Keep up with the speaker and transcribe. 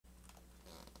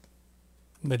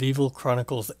Medieval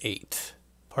Chronicles 8,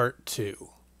 Part 2.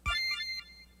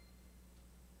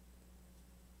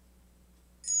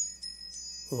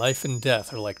 Life and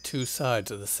death are like two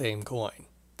sides of the same coin.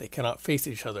 They cannot face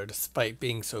each other despite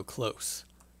being so close,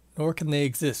 nor can they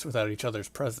exist without each other's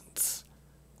presence.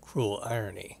 Cruel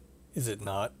irony, is it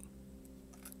not?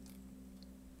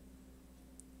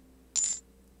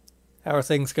 How are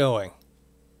things going?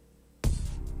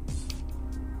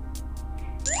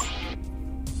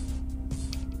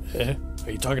 Are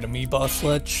you talking to me, Boss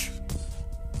Fletch?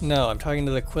 No, I'm talking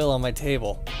to the quill on my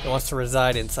table. It wants to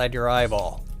reside inside your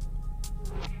eyeball.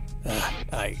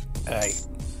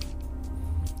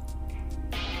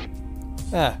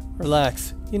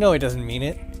 Relax. You know he doesn't mean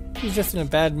it. He's just in a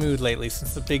bad mood lately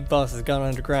since the big boss has gone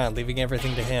underground, leaving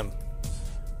everything to him.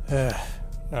 Not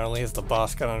only has the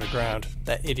boss gone underground,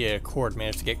 that idiot Accord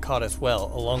managed to get caught as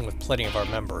well, along with plenty of our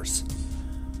members.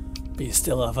 But you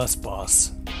still have us,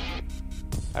 boss.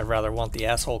 I'd rather want the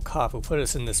asshole cop who put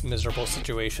us in this miserable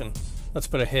situation. Let's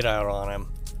put a hit out on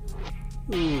him.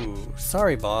 Ooh,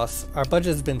 sorry boss. Our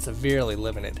budget has been severely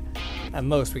limited. At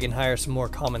most, we can hire some more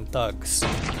common thugs.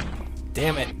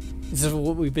 Damn it. Is this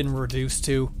what we've been reduced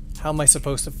to? How am I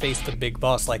supposed to face the big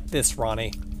boss like this,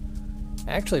 Ronnie?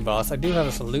 Actually, boss, I do have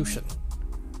a solution.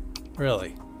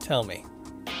 Really? Tell me.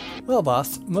 Well,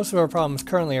 boss, most of our problems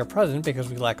currently are present because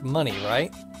we lack money,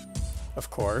 right? Of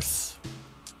course.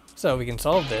 So we can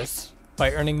solve this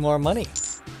by earning more money.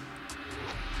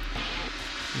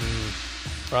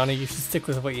 Ronnie, you should stick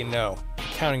with what you know,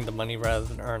 counting the money rather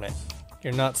than earn it.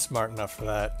 You're not smart enough for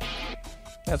that.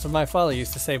 That's what my father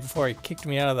used to say before he kicked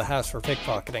me out of the house for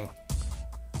pickpocketing.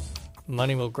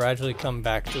 Money will gradually come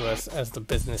back to us as the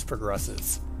business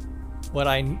progresses. What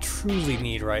I truly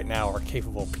need right now are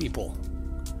capable people.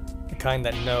 The kind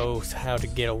that knows how to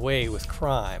get away with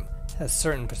crime, has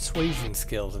certain persuasion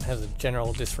skills, and has a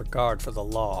general disregard for the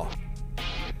law.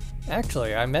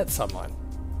 Actually, I met someone.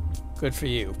 Good for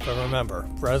you, but remember,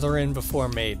 brethren before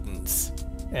maidens.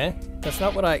 That's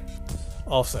not what I...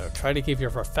 Also, try to keep your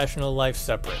professional life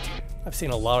separate. I've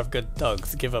seen a lot of good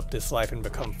thugs give up this life and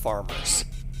become farmers.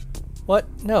 What?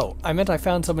 No, I meant I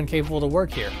found someone capable to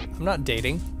work here. I'm not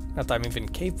dating. Not that I'm even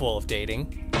capable of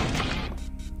dating.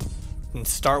 And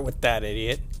start with that,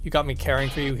 idiot. You got me caring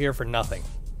for you here for nothing.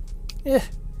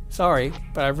 Sorry,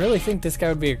 but I really think this guy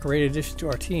would be a great addition to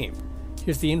our team.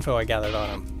 Here's the info I gathered on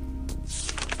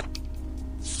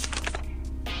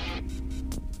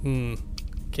him.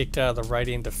 Kicked out of the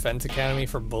Writing Defense Academy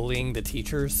for bullying the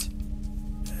teachers?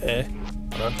 But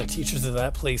aren't the teachers of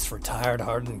that place retired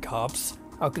hardened cops?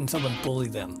 How can someone bully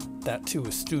them? That too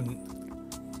a student.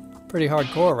 Pretty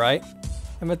hardcore, right?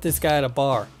 I met this guy at a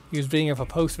bar. He was beating up a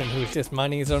postman who was just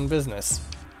minding his own business.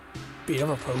 Beat up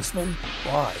a postman?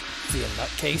 Why? Is he a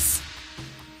nutcase?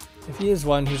 If he is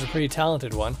one, he's a pretty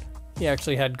talented one. He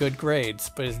actually had good grades,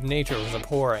 but his nature was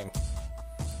abhorring.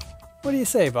 What do you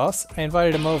say, boss? I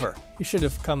invited him over. He should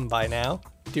have come by now.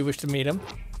 Do you wish to meet him?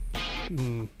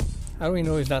 How do we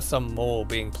know he's not some mole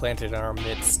being planted in our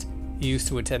midst? He used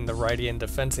to attend the Writing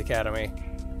Defense Academy.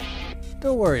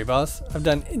 Don't worry, boss. I've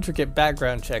done intricate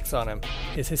background checks on him.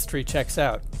 His history checks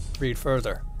out. Read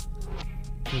further.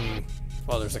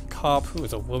 Well, there's a cop who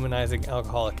was a womanizing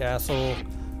alcoholic asshole,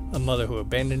 a mother who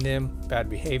abandoned him, bad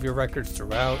behavior records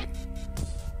throughout.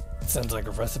 It sounds like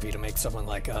a recipe to make someone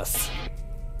like us.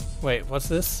 Wait, what's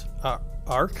this?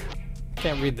 Ark? I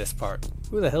can't read this part.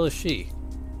 Who the hell is she?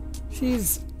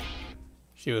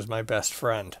 She was my best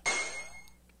friend.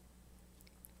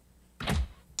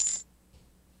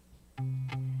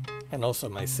 And also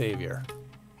my savior.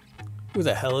 Who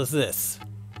the hell is this?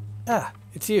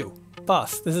 It's you.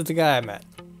 Boss, this is the guy I met.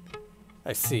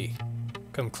 I see.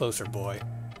 Come closer, boy.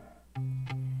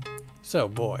 So,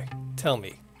 boy, tell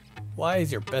me, why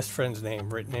is your best friend's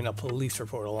name written in a police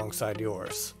report alongside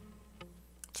yours?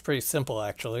 It's pretty simple,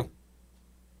 actually.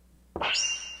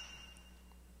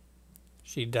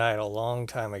 She died a long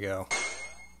time ago.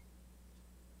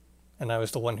 And I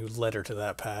was the one who led her to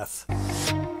that path.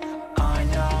 I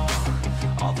know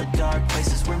all the dark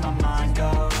places where my mind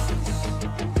goes.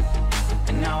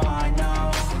 And now I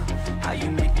know how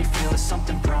you make me feel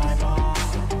something primal.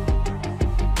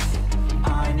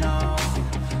 I know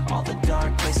all the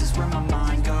dark places where my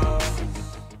mind goes.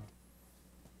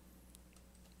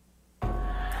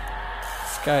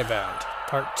 Skybound,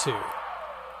 Part 2.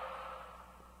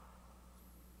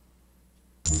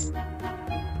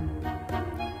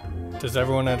 Does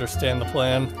everyone understand the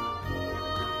plan?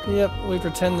 Yep, we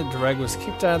pretend that Dregg was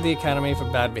kicked out of the academy for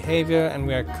bad behavior, and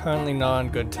we are currently not on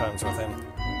good terms with him.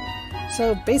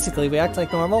 So basically, we act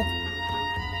like normal?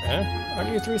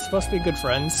 Aren't you three supposed to be good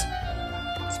friends?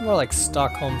 more like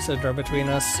Stockholm Syndrome between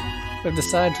us. We've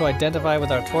decided to identify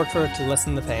with our torturer to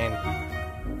lessen the pain.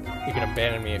 You can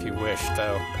abandon me if you wish,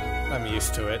 though. I'm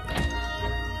used to it.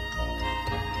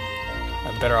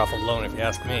 I'm better off alone if you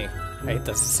ask me. I hate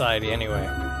the society anyway.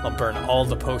 I'll burn all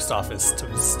the post office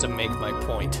to make my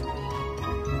point.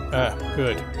 Ah,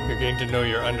 good. You're getting to know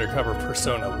your undercover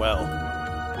persona well.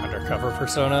 Undercover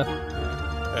persona?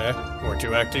 Weren't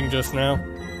you acting just now?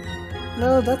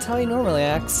 No, that's how he normally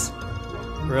acts.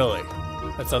 Really?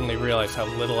 I suddenly realized how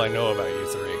little I know about you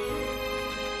three.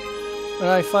 But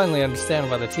I finally understand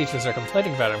why the teachers are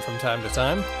complaining about him from time to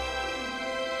time.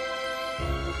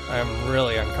 I am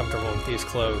really uncomfortable with these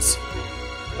clothes.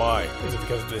 Why? Is it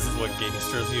because this is what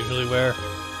gangsters usually wear?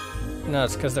 No,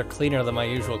 it's because they're cleaner than my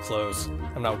usual clothes.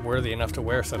 I'm not worthy enough to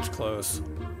wear such clothes.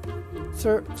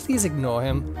 Sir, please ignore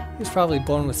him. He's probably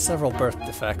born with several birth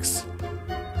defects.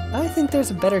 I think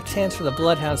there's a better chance for the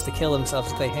bloodhounds to kill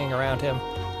themselves if they hang around him.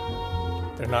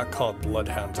 They're not called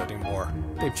bloodhounds anymore.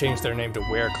 They've changed their name to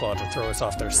Wereclaw to throw us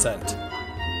off their scent.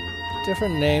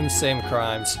 Different names, same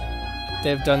crimes.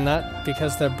 They've done that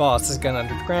because their boss has gone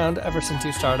underground ever since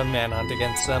you started a manhunt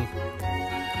against them.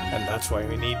 And that's why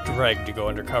we need Dregg to go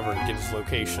undercover and get his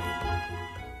location.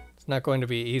 It's not going to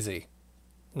be easy.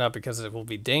 Not because it will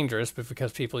be dangerous, but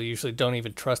because people usually don't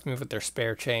even trust me with their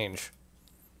spare change.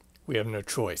 We have no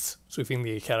choice. Sweeping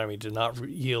the academy did not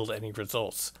yield any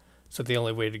results, so the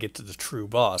only way to get to the true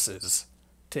boss is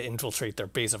to infiltrate their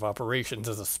base of operations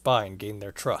as a spy and gain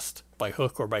their trust, by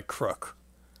hook or by crook.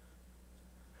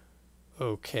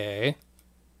 Okay.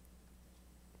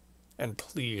 And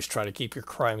please try to keep your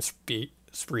crime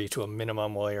spree to a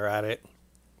minimum while you're at it.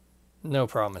 No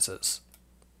promises.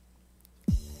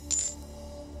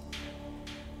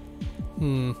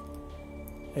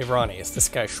 Hey Ronnie, is this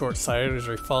guy short-sighted or has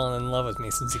he fallen in love with me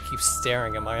since he keeps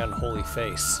staring at my unholy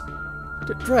face?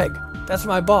 Dregg, that's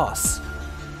my boss.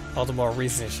 All the more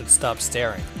reason he should stop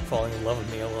staring. Falling in love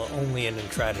with me will only end in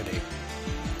tragedy.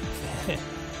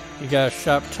 You got a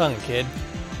sharp tongue, kid.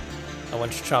 I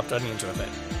once chopped onions with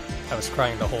it. I was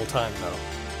crying the whole time, though.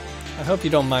 I hope you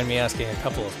don't mind me asking a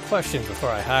couple of questions before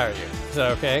I hire you. Is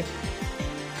that okay?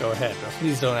 Go ahead, but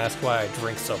please don't ask why I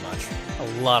drink so much. A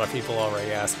lot of people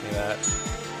already ask me that.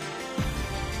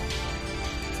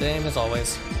 Same as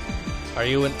always. Are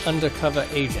you an undercover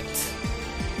agent?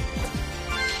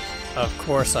 Of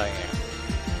course I am.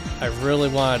 I really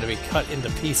wanted to be cut into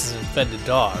pieces and fed to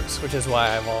dogs, which is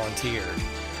why I volunteered.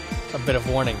 A bit of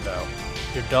warning though.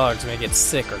 Your dogs may get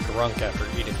sick or drunk after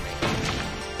eating me.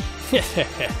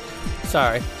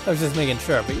 Sorry, I was just making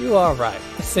sure, but you are right.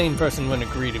 A sane person wouldn't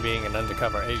agree to being an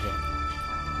undercover agent.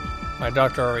 My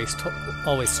doctor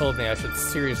always told me I should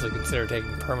seriously consider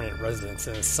taking permanent residence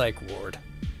in a psych ward.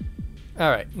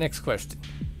 Alright, next question.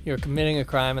 You're committing a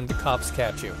crime and the cops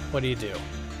catch you. What do you do?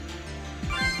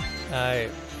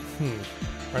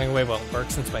 Running away won't work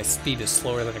since my speed is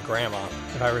slower than a grandma.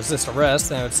 If I resist arrest,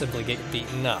 then I would simply get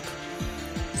beaten up.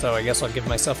 So I guess I'll give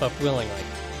myself up willingly.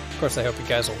 Of course, I hope you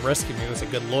guys will rescue me with a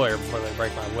good lawyer before they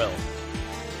break my will.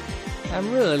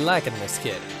 I'm really liking this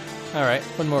kid. Alright,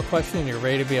 one more question and you're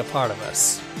ready to be a part of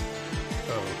us.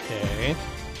 Okay.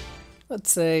 Let's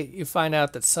say you find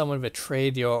out that someone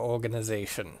betrayed your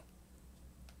organization.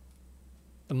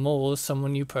 The mole is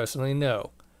someone you personally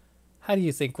know. How do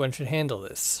you think one should handle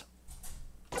this?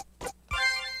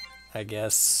 I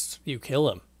guess you kill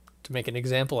him, to make an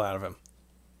example out of him.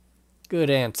 Good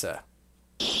answer.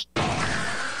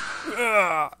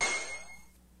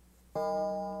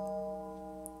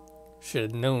 Should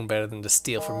have known better than to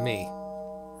steal from me.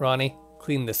 Ronnie,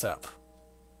 clean this up.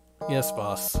 Yes,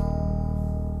 boss.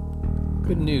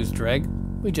 Good news, Dregg.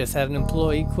 We just had an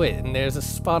employee quit, and there's a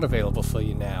spot available for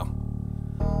you now.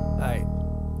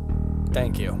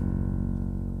 Thank you.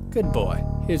 Good boy.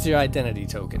 Here's your identity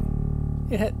token.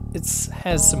 It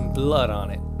has some blood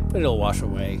on it, but it'll wash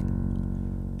away.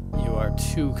 You are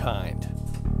too kind.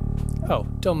 Oh,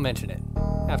 don't mention it.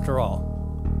 After all,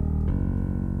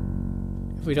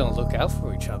 if we don't look out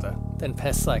for each other, then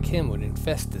pests like him would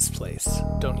infest this place.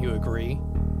 Don't you agree?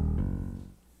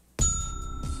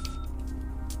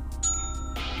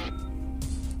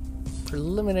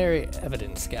 Preliminary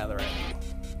evidence gathering.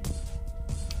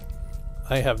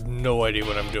 I have no idea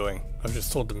what I'm doing. I was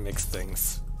just told to mix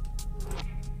things.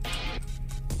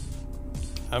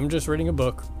 I'm just reading a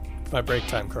book. It's my break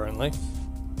time currently.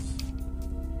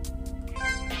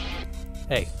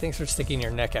 Hey, thanks for sticking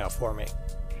your neck out for me.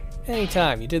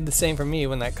 Anytime, you did the same for me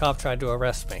when that cop tried to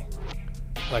arrest me.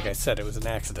 Like I said, it was an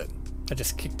accident. I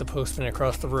just kicked the postman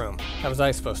across the room. How was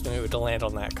I supposed to know it would land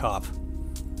on that cop?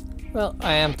 Well,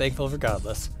 I am thankful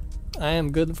regardless. I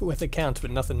am good with accounts,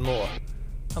 but nothing more.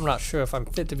 I'm not sure if I'm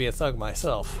fit to be a thug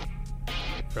myself.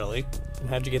 Really? Then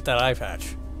how'd you get that eye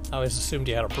patch? I always assumed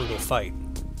you had a brutal fight.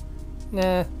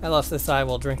 Nah, I lost this eye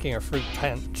while drinking a fruit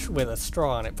punch with a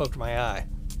straw and it poked my eye.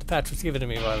 The patch was given to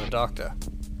me by the doctor.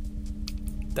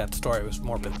 That story was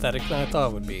more pathetic than I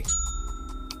thought it would be.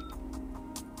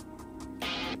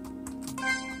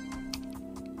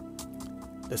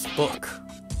 This book.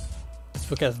 This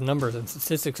book has numbers and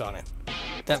statistics on it.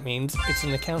 That means it's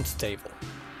an accounts table.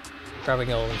 Grabbing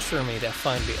it will ensure me to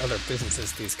find the other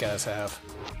businesses these guys have.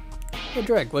 Hey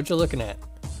Dregg, what you looking at?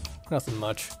 Nothing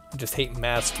much. I just hate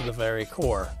maths to the very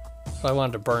core. So I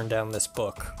wanted to burn down this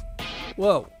book.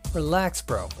 Whoa, relax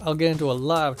bro. I'll get into a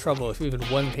lot of trouble if even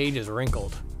one page is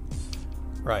wrinkled.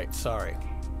 Right, sorry.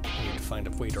 I need to find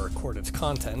a way to record its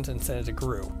content and send it to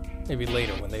Gru. Maybe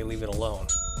later when they leave it alone.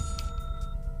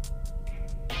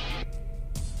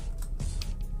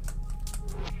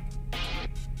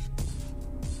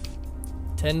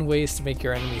 "10 ways to make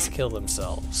your enemies kill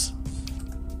themselves."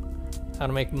 How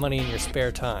to make money in your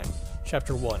spare time.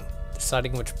 Chapter 1.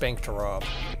 Deciding which bank to rob.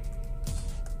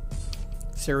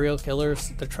 Serial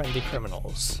killers, the trendy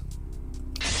criminals.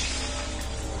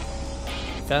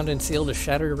 Found and sealed a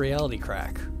shattered reality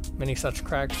crack. Many such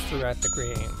cracks throughout the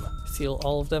game. Seal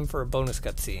all of them for a bonus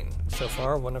cutscene. So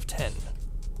far, 1 of 10.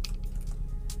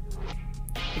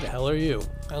 Who the hell are you?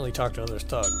 I only talk to other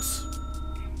thugs.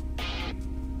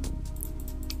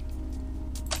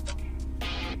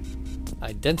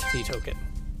 Identity token.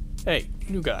 Hey,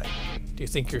 new guy. Do you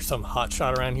think you're some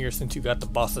hotshot around here since you got the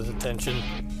boss's attention?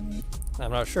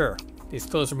 I'm not sure. These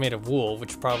clothes are made of wool,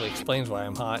 which probably explains why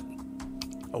I'm hot.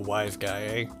 A wise guy,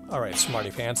 eh? Alright,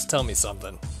 smarty pants, tell me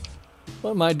something.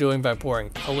 What am I doing by pouring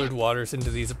colored waters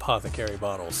into these apothecary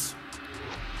bottles?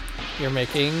 You're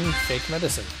making fake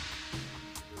medicine.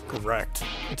 Correct.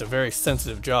 It's a very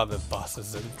sensitive job that boss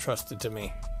has entrusted to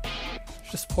me.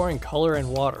 Just pouring color and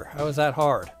water. How is that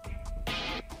hard?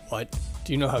 What?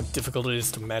 Do you know how difficult it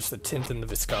is to match the tint and the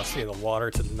viscosity of the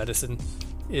water to the medicine?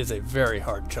 It is a very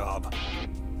hard job.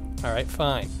 Alright,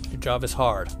 fine. Your job is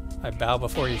hard. I bow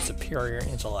before your superior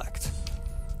intellect.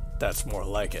 That's more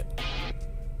like it.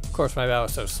 Of course, my bow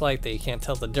is so slight that you can't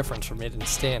tell the difference from it in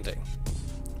standing.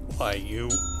 Why, you...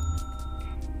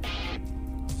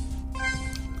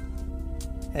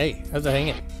 Hey, how's it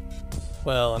hanging?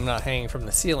 Well, I'm not hanging from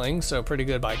the ceiling, so pretty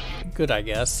good I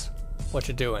guess. What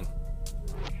you doing?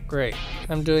 Great.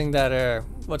 I'm doing that,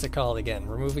 what's it called again?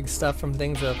 Removing stuff from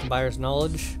things without the buyer's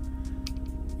knowledge?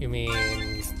 You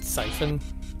mean siphon?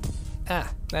 Ah,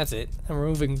 that's it. I'm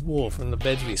removing wool from the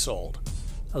beds we sold.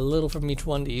 A little from each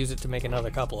one to use it to make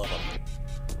another couple of them.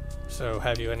 So,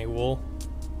 have you any wool?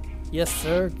 Yes,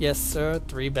 sir. Yes, sir.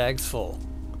 3 bags full.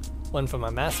 1 for my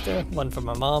master, 1 for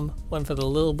my mom, 1 for the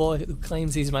little boy who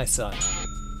claims he's my son.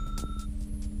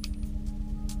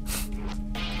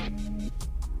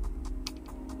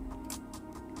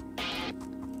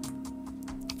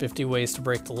 50 ways to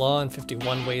break the law and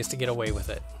 51 ways to get away with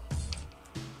it.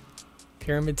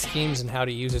 Pyramid schemes and how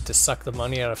to use it to suck the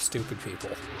money out of stupid people.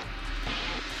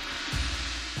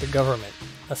 The government,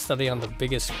 a study on the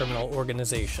biggest criminal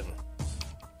organization.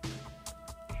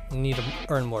 We need to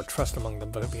earn more trust among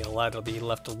them, but being allowed to be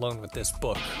left alone with this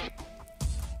book.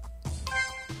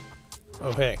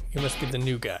 Oh hey, you must be the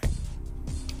new guy.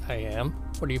 I am?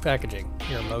 What are you packaging?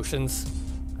 Your emotions?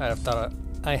 I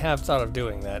have thought of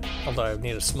doing that, although I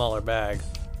need a smaller bag.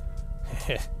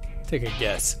 Take a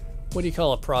guess. What do you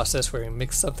call a process where you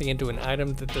mix something into an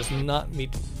item that does not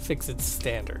meet fixed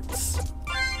standards?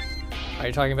 Are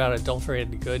you talking about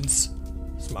adulterated goods?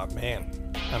 Smart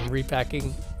man. I'm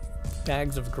repacking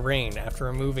bags of grain after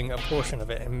removing a portion of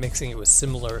it and mixing it with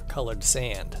similar colored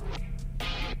sand.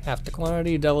 Half the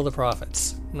quantity, double the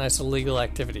profits. Nice illegal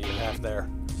activity you have there.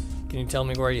 Can you tell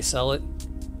me where you sell it?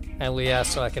 I only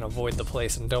ask so I can avoid the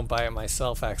place and don't buy it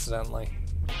myself accidentally.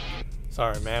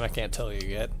 Sorry man, I can't tell you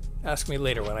yet. Ask me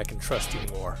later when I can trust you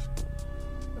more.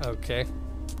 Okay.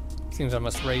 Seems I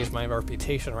must raise my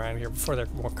reputation around here before they're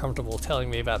more comfortable telling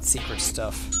me about secret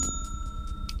stuff.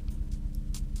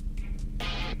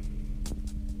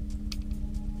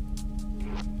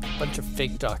 Bunch of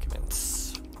fake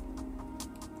documents.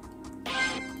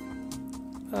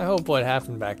 I hope what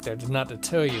happened back there did not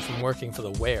deter you from working for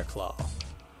the Wereclaw.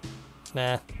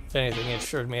 Nah, if anything, it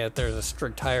assured me that there's a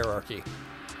strict hierarchy.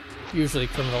 Usually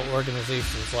criminal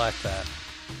organizations lack that.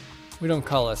 We don't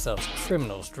call ourselves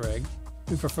criminals, Dregg.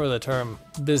 We prefer the term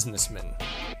businessmen.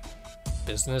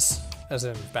 Business? As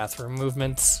in bathroom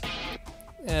movements?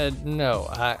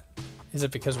 No, is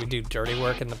it because we do dirty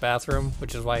work in the bathroom,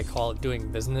 which is why I call it doing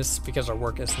business, because our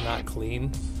work is not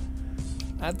clean?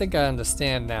 I think I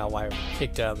understand now why we were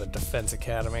kicked out of the Defense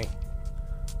Academy.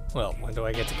 Well, when do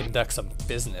I get to conduct some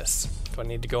business? Do I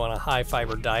need to go on a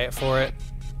high-fiber diet for it?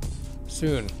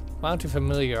 Soon. Why don't you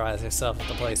familiarize yourself with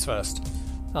the place first?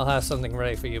 I'll have something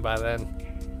ready for you by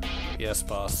then. Yes,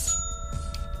 boss.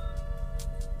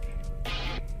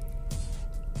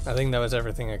 I think that was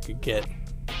everything I could get.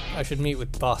 I should meet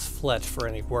with Boss Fletch for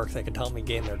any work that could help me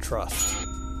gain their trust.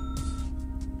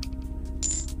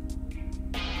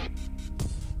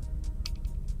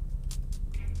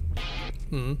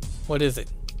 What is it?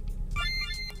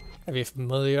 Have you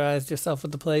familiarized yourself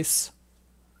with the place?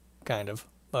 Kind of.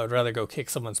 I would rather go kick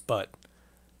someone's butt.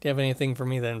 Do you have anything for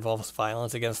me that involves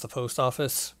violence against the post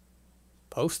office?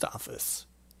 Post office?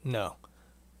 No.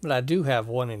 But I do have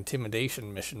one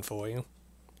intimidation mission for you.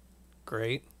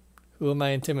 Great. Who am I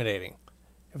intimidating?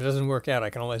 If it doesn't work out, I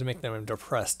can always make them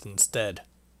depressed instead.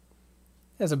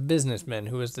 As a businessman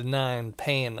who has denied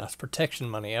paying us protection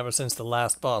money ever since the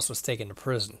last boss was taken to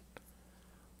prison.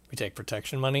 We take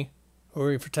protection money? Who are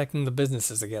we protecting the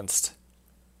businesses against?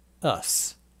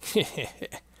 Us.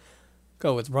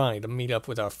 Go with Ronnie to meet up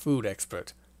with our food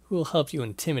expert, who will help you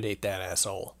intimidate that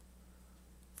asshole.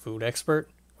 Food expert?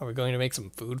 Are we going to make some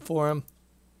food for him?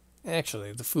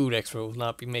 Actually, the food expert will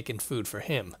not be making food for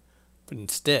him, but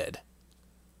instead,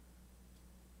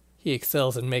 he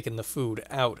excels in making the food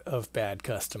out of bad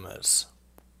customers.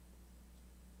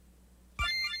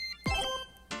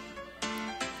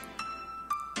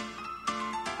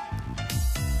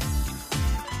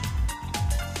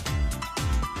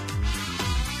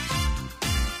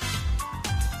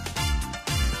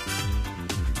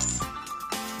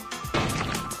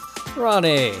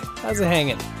 Ronnie, how's it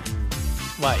hanging?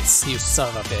 Weiss, you son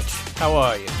of a bitch. How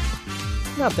are you?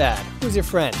 Not bad. Who's your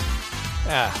friend?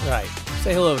 Ah, right.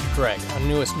 Say hello to Dregg, our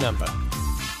newest member.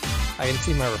 I can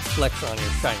see my reflection on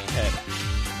your shiny head.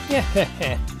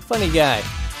 Yeah, funny guy.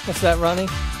 What's that, Ronnie?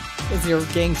 Is your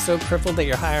gang so crippled that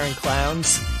you're hiring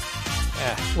clowns?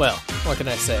 Ah, well, what can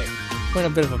I say? We're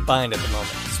in a bit of a bind at the moment.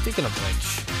 Speaking of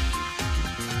which,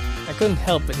 I couldn't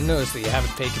help but notice that you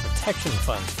haven't paid your protection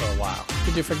funds for a while.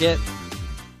 Did you forget?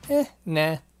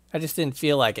 Nah. I just didn't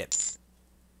feel like it.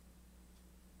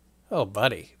 Oh,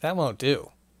 buddy, that won't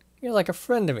do. You're like a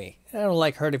friend to me. I don't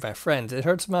like hurting my friends. It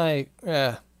hurts my,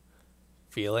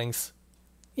 feelings.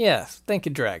 Yes, thank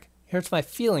you, Dregg. It hurts my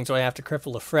feelings when I have to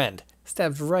cripple a friend.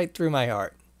 Stabs right through my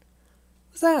heart.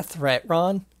 Was that a threat,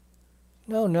 Ron?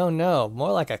 No.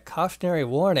 More like a cautionary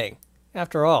warning.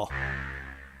 After all,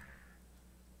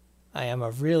 I am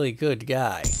a really good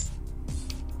guy.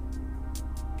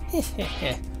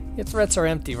 Your threats are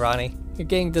empty, Ronnie. Your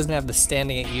gang doesn't have the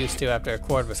standing it used to after a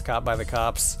cord was caught by the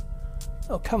cops.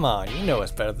 Oh, come on, you know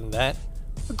us better than that.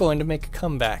 We're going to make a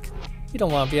comeback. You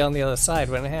don't want to be on the other side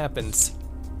when it happens.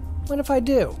 What if I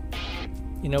do?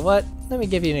 You know what? Let me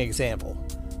give you an example.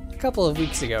 A couple of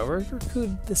weeks ago, we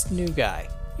recruited this new guy.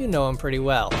 You know him pretty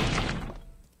well.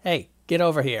 Hey, get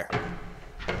over here.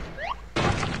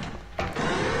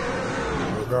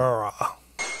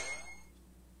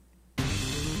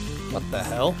 What the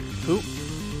hell? Who?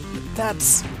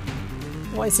 That's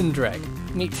Weiss and Dregg.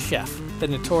 Meet Chef, the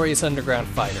notorious underground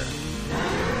fighter.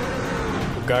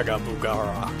 Boogaga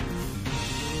Boogara.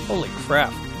 Holy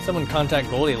crap. Someone contact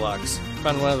Goldilocks.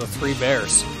 Found one of the three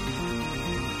bears.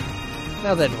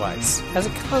 Now then, Weiss, as a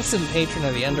constant patron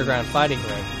of the underground fighting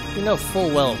ring, you know full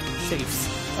well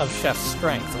of Chef's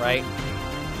strength, right?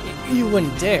 You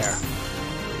wouldn't dare.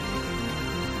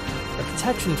 The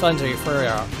protection funds are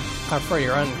for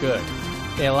your own good.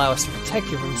 They allow us to protect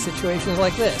you from situations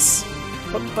like this.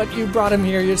 But you brought him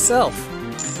here yourself.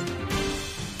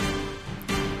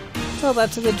 Tell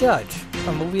that to the judge.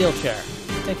 From a wheelchair.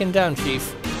 Take him down,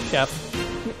 Chief. Chef.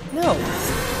 No.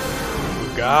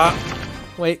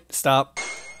 Wait, stop.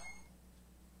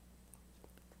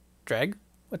 Dregg?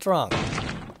 What's wrong?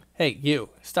 Hey, you.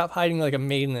 Stop hiding like a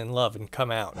maiden in love and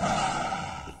come out.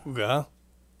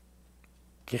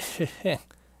 It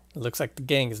looks like the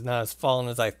gang is not as fallen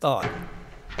as I thought.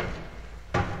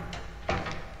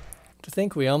 To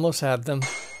think we almost had them.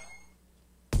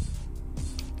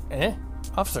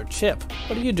 Officer Chip,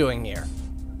 what are you doing here?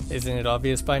 Isn't it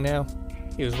obvious by now?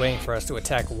 He was waiting for us to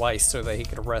attack Weiss so that he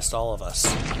could arrest all of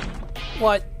us.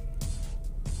 What?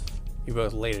 You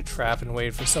both laid a trap and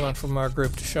waited for someone from our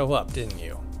group to show up, didn't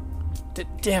you?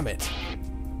 Damn it!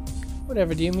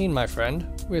 Whatever do you mean, my friend?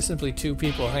 We're simply two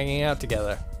people hanging out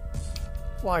together.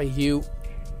 Why you...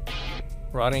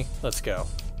 Ronnie, let's go.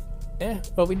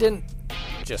 But we didn't...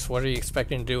 Just what are you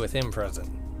expecting to do with him present?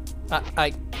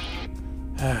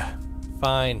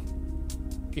 Fine.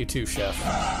 You too, Chef.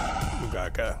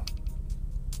 Ugaka.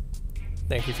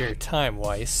 Thank you for your time,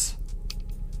 Weiss.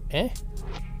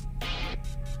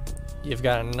 You've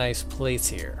got a nice place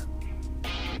here.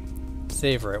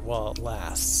 savor it while it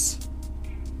lasts.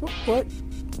 What?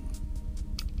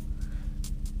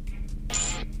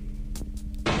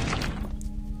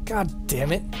 God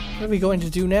damn it. What are we going to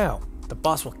do now? The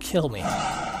boss will kill me.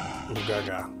 Ooh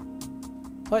gaga.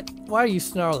 What? Why are you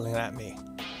snarling at me?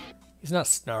 He's not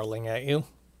snarling at you.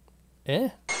 Eh?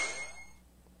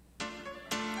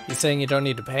 He's saying you don't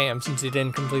need to pay him since he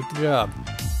didn't complete the job.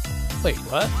 Wait,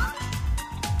 what?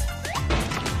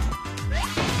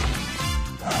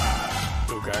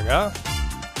 Ooh gaga.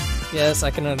 Yes,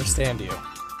 I can understand you.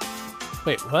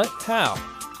 Wait, what? How?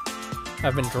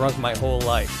 I've been drunk my whole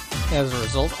life. As a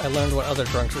result, I learned what other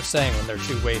drunks are saying when they're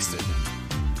too wasted.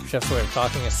 Chef's way of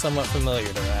talking is somewhat familiar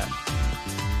to that.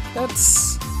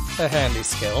 That's a handy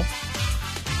skill.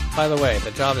 By the way,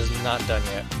 the job is not done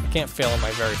yet. I can't fail on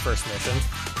my very first mission.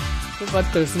 But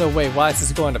there's no way Wise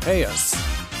is going to pay us.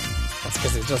 That's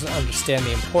because he doesn't understand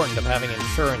the importance of having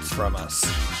insurance from us.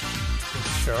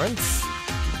 Insurance?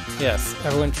 Yes,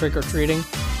 ever went trick-or-treating?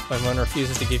 When one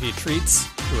refuses to give you treats,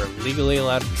 you are legally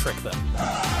allowed to trick them.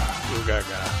 Ooh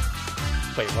gaga.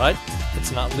 Wait, what?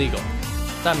 It's not legal.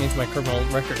 That means my criminal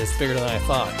record is bigger than I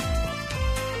thought.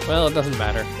 Well, it doesn't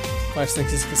matter. Wise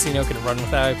thinks his casino can run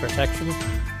without protection?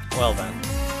 Well then.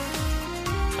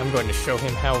 I'm going to show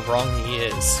him how wrong he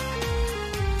is.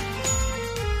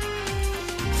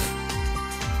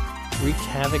 Wreak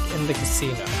havoc in the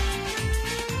casino.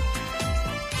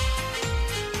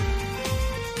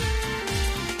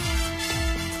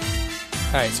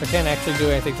 Alright, so I can't actually do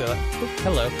anything to... Oh,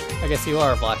 hello. I guess you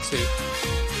are a black suit.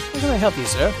 How can I help you,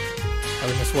 sir? I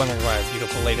was just wondering why a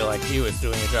beautiful lady like you is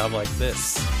doing a job like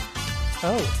this.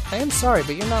 Oh, I am sorry,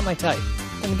 but you're not my type.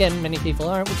 And again, many people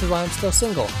aren't, which is why I'm still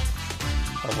single.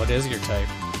 Well, what is your type?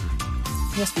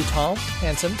 He must be tall,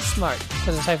 handsome, smart,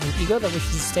 has a type of ego that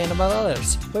wishes to stand above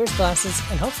others, wears glasses,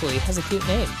 and hopefully has a cute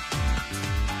name.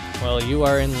 Well, you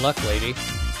are in luck, lady.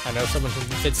 I know someone who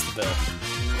fits the bill.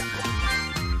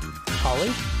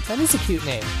 Holly? That is a cute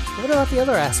name. What about the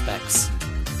other aspects?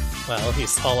 Well,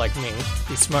 he's tall like me.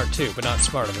 He's smart too, but not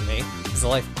smarter than me. His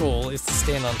life goal is to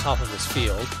stand on top of his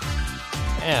field.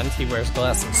 And he wears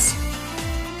glasses.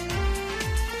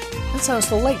 That sounds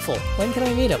delightful. When can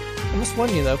I meet him? I must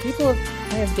warn you though, people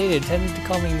I have dated tended to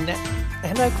call me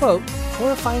and I quote,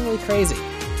 horrifyingly crazy.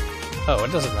 Oh,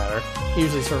 it doesn't matter.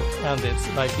 Usually surrounded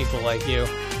by people like you.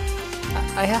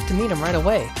 I have to meet him right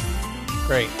away.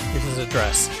 Great, here's his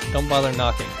address. Don't bother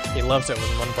knocking. He loves it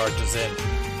when one barges in.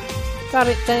 Got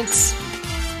it, thanks.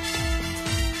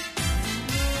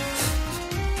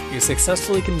 You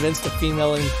successfully convinced a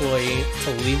female employee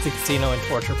to leave the casino and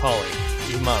torture Polly.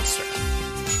 You monster.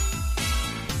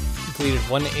 Completed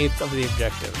 1/8 of the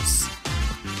objectives.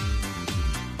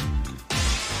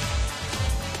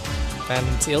 Found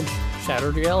and sealed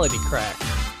Shattered Reality Crack.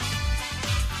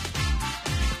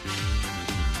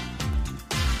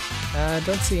 I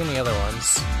don't see any other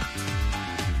ones.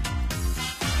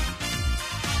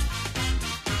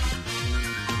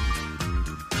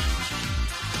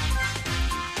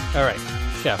 Alright,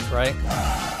 Chef, right?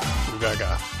 Ooh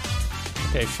gaga.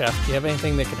 Okay, Chef, do you have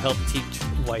anything that could help teach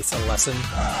Weiss a lesson?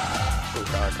 Ooh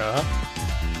gaga.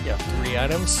 You have 3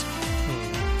 items?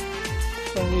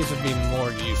 Some of these would be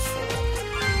more useful.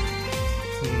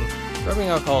 Rubbing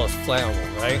alcohol is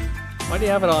flammable, right? Why do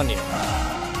you have it on you?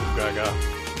 Ooh gaga.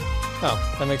 Oh,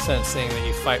 that makes sense, seeing that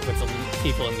you fight with the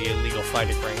people in the illegal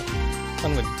fighting ring.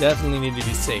 One would definitely need to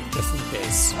be safe, just in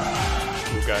case.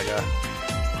 Ooh gaga.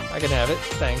 I can have it,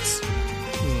 thanks.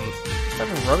 This type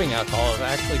of rubbing alcohol is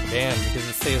actually banned because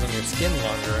it stays on your skin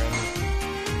longer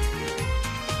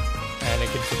and it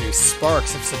can produce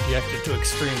sparks if subjected to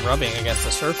extreme rubbing against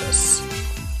the surface.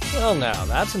 Well now,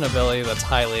 that's an ability that's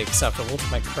highly acceptable to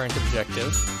my current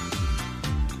objective.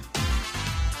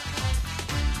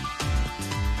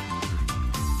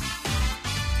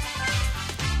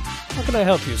 How can I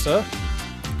help you, sir?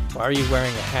 Why are you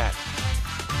wearing a hat?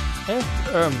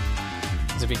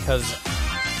 Is it because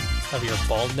of your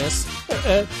baldness?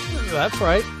 That's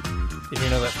right. Did you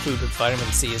know that food with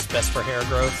vitamin C is best for hair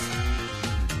growth?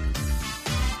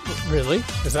 Really?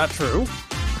 Is that true?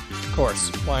 Of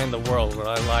course. Why in the world would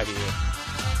I lie to you?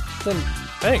 Then,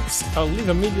 thanks. I'll leave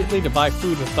immediately to buy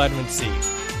food with vitamin C.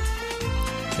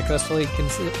 Successfully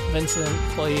convince an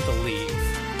employee to leave.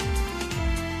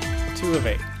 2 of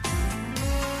 8.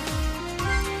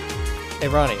 Hey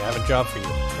Ronnie, I have a job for you.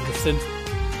 Interested?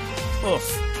 Oof.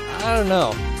 I don't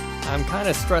know. I'm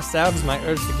kinda stressed out as my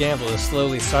urge to gamble is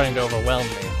slowly starting to overwhelm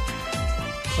me.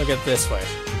 Look at it this way.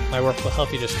 My work will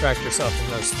help you distract yourself from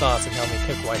those thoughts and help me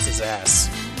kick Weiss's ass.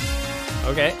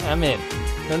 Okay, I'm in.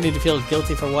 No need to feel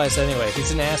guilty for Weiss anyway.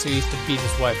 He's an ass who used to beat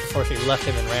his wife before she left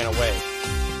him and ran away.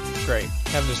 Great.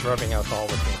 Have this rubbing alcohol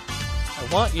with me. I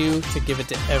want you to give it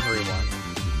to everyone.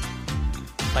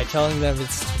 By telling them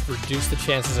it's to reduce the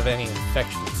chances of any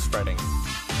infection spreading.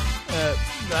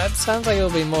 That sounds like it'll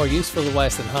be more useful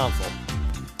device than harmful.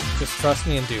 Just trust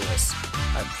me and do this.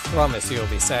 I promise you'll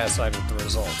be satisfied with the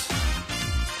result.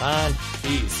 Fine.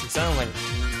 Jeez,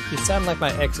 you sound like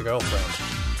my ex-girlfriend.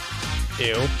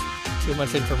 Ew. Too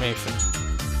much information.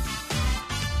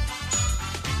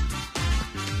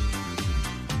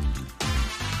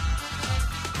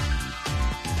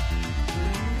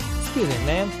 Excuse me,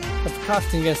 ma'am. A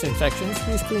precaution against infections,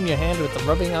 please clean your hand with the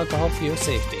rubbing alcohol for your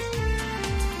safety.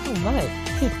 Oh my.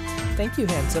 Thank you,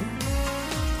 handsome.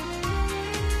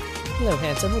 Hello,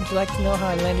 handsome. Would you like to know how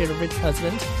I landed a rich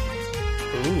husband?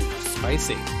 Ooh,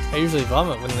 spicy. I usually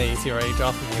vomit when the ATRH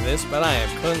offers me this, but I am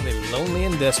currently lonely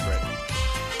and desperate.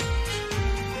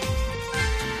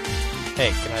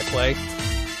 Hey, can I play?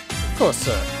 Of course,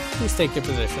 sir. Please take your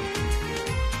position.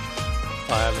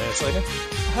 5 minutes later.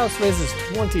 The house raises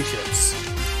 20 chips.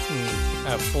 I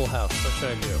have full house. What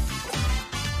should I do?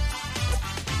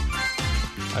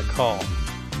 I call.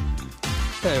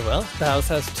 Very well. The house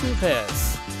has 2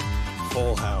 pairs.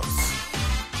 Full house.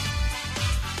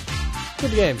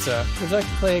 Good game, sir. Would you like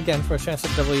to play again for a chance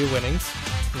at double your winnings?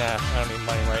 Nah, I don't need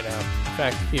money right now. In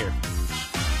fact, here.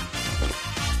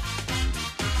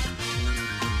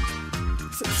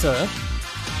 Sir?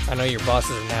 I know your boss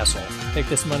is an asshole. Take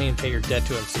this money and pay your debt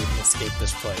to him so you can escape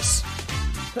this place.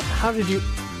 How did you...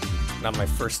 Not my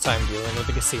first time dealing with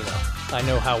a casino. I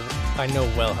know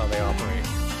well how they operate,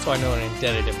 so I know an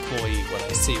indebted employee when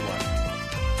I see one.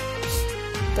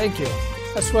 Thank you.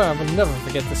 I swear I will never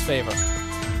forget this favor.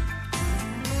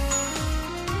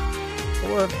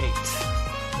 4 of 8.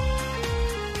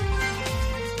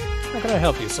 How can I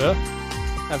help you, sir? I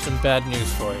have some bad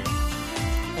news for you.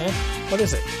 What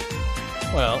is it?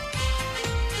 Well,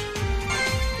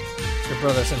 your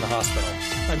brother's in the hospital.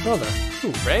 My brother?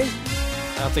 Who, Ray?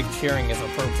 I don't think cheering is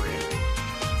appropriate.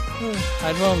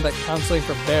 I told him that counseling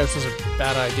for bears was a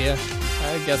bad idea.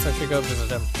 I guess I should go visit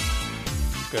him.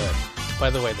 Good. By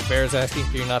the way, the bear is asking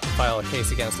for you not to file a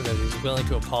case against him as he's willing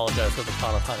to apologize for the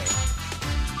pot of honey.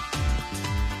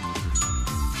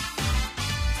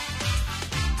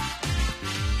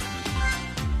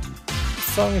 The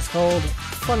song is called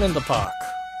Fun in the Park.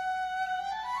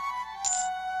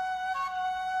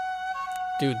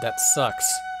 Dude, that sucks.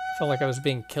 Felt like I was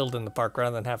being killed in the park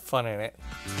rather than have fun in it.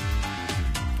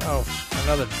 Oh,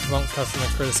 another drunk customer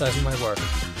criticizing my work.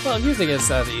 Well, if you think it's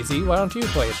that easy, why don't you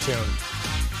play a tune?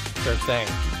 Sure thing.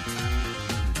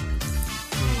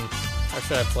 How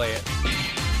should I play it?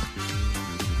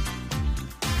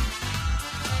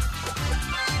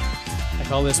 I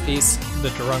call this piece The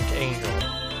Drunk Angel.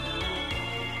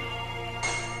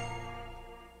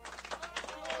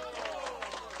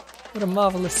 What a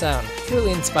marvelous sound.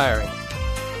 Truly inspiring.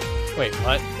 Wait,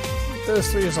 what?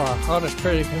 Those 3 are the hottest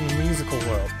critic in the musical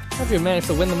world. How have you managed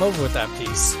to win them over with that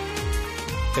piece?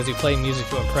 Because you play music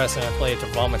to impress and I play it to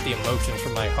vomit the emotions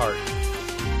from my heart.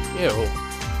 Ew.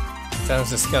 Sounds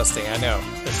disgusting, I know.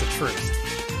 It's the truth.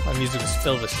 My music was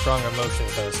filled with strong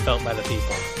emotions that was felt by the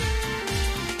people.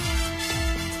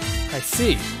 I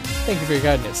see. Thank you for your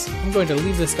guidance. I'm going to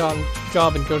leave this job and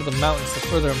go to the mountains to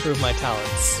further improve my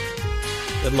talents.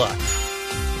 Good luck.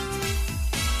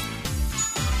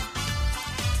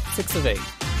 6 of 8.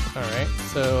 Alright,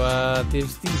 so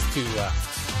there's these 2 left.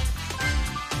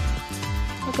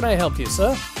 How can I help you,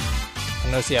 sir? I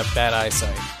notice you have bad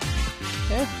eyesight.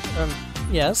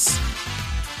 Yes.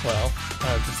 Well,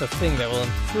 just a thing that will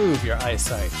improve your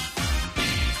eyesight.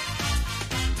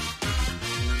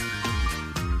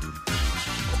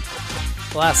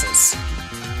 Glasses.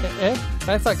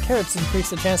 I thought carrots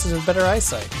increase the chances of better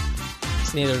eyesight.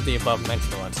 It's neither of the above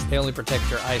mentioned ones. They only protect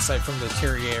your eyesight from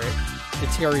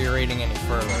deteriorating any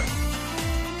further.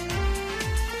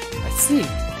 I see.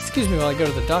 Excuse me while I go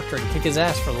to the doctor and kick his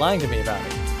ass for lying to me about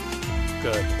it.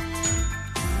 Good.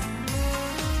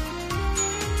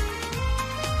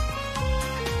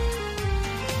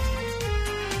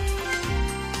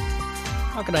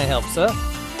 How can I help, sir?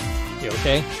 You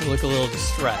okay? You look a little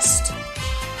distressed.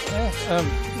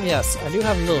 Yes, I do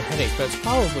have a little headache, but it's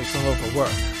probably from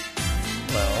overwork.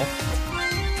 Well,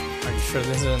 are you sure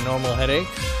this is a normal headache?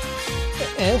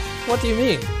 What do you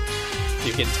mean? Do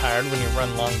you get tired when you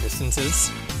run long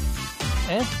distances?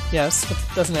 Yes, but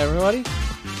doesn't everybody?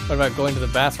 What about going to the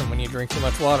bathroom when you drink too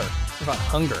much water? What about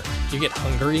hunger? Do you get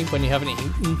hungry when you haven't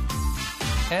eaten?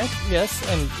 Yes,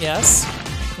 and yes.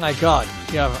 My god,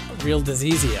 you have a real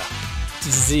diseasia. It's a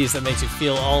disease that makes you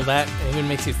feel all that and even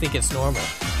makes you think it's normal.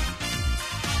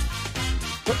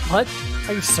 What?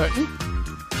 Are you certain?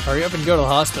 Hurry up and go to the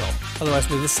hospital. Otherwise,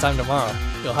 by this time tomorrow,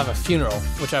 you'll have a funeral,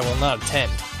 which I will not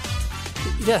attend.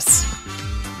 Yes.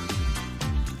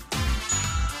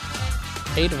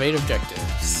 8 of 8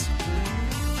 objectives.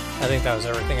 I think that was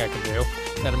everything I could do.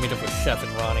 Gotta meet up with Chef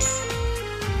and Ronnie.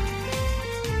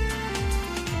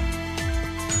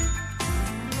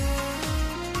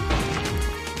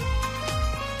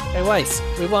 Hey Weiss,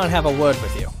 we want to have a word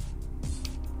with you.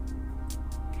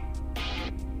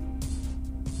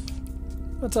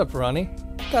 What's up, Ronnie?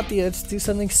 Got the urge to do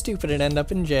something stupid and end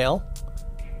up in jail?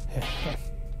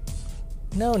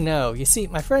 No. You see,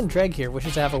 my friend Dregg here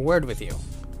wishes to have a word with you.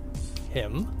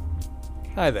 Him?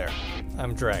 Hi there.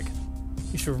 I'm Dregg.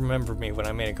 You should remember me when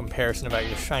I made a comparison about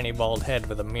your shiny bald head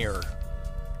with a mirror.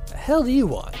 The hell do you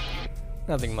want?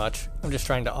 Nothing much. I'm just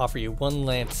trying to offer you one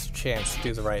last chance to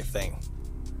do the right thing.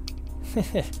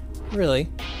 Really?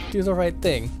 Do the right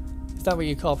thing? Is that what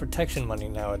you call protection money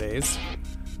nowadays?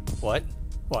 What?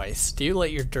 Weiss, do you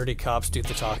let your dirty cops do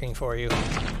the talking for you?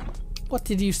 What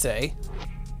did you say?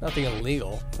 Nothing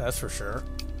illegal, that's for sure.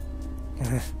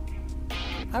 I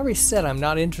already said I'm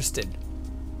not interested.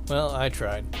 Well, I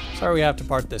tried. Sorry we have to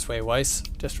part this way, Weiss.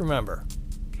 Just remember,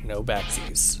 no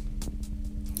backsies.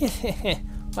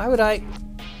 Why would I...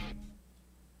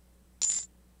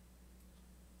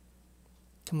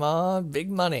 Come on, big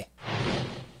money.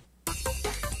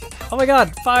 Oh my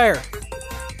god, fire!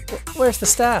 Where's the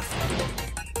staff?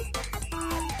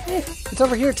 It's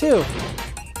over here too.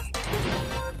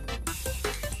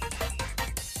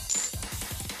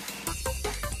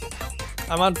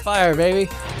 I'm on fire, baby.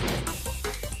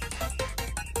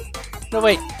 No,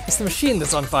 wait, it's the machine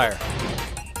that's on fire.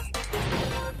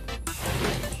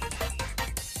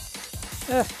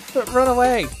 Run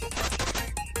away.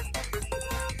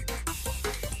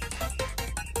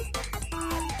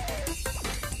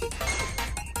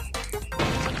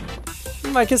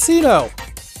 My casino!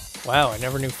 Wow, I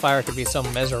never knew fire could be so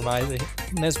mesmerizing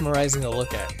to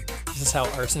look at. Is this how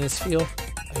arsonists feel?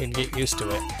 I can get used to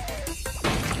it.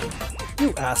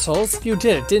 You assholes! You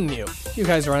did it, didn't you? You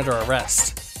guys are under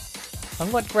arrest.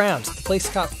 On what grounds? The place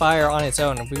caught fire on its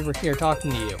own and we were here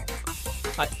talking to you.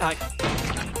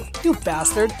 You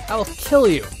bastard! I will kill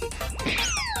you!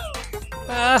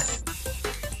 Ah!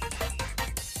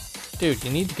 Dude,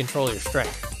 you need to control your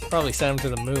strength. Probably send him to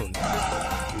the moon.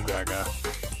 You gaga.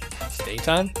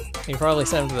 Daytime? He probably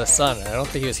sent him to the sun. I don't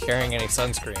think he was carrying any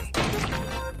sunscreen.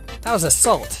 That was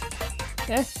assault.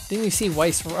 Didn't you see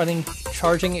Weiss running,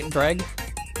 charging at Dregg?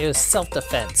 It was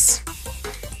self-defense.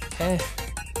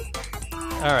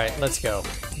 Alright, let's go.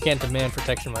 You can't demand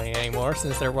protection money anymore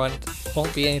since there won't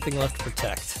be anything left to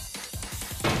protect.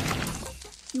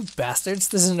 You bastards,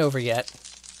 this isn't over yet.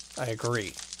 I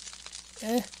agree.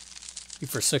 You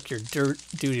forsook your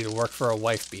duty to work for a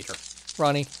wife-beater.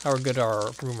 Ronnie, how good are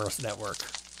our rumors network?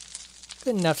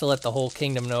 Good enough to let the whole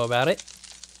kingdom know about it.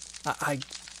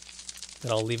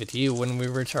 Then I'll leave it to you when we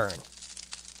return.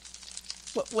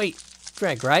 Wait,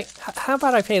 Dregg, right? How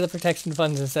about I pay the protection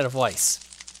funds instead of Weiss?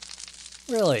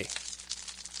 Really?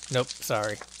 Nope,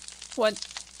 sorry. What?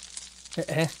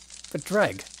 But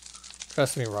Dregg.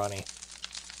 Trust me, Ronnie.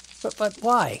 But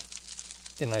why?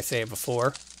 Didn't I say it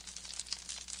before?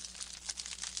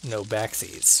 No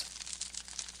backsies.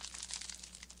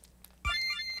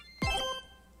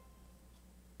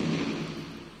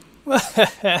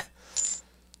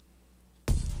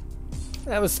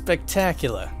 That was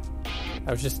spectacular.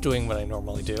 I was just doing what I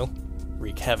normally do.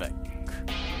 Wreak havoc.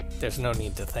 There's no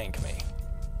need to thank me.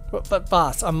 But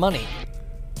boss, our money.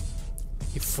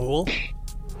 You fool.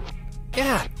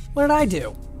 Yeah, what did I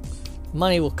do?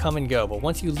 Money will come and go, but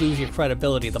once you lose your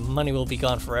credibility, the money will be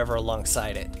gone forever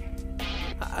alongside it.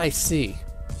 I see.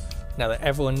 Now that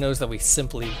everyone knows that we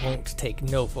simply won't take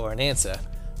no for an answer,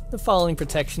 the following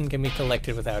protection can be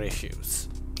collected without issues.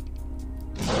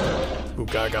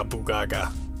 Boogaga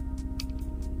boogaga.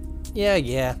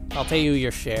 Yeah, I'll pay you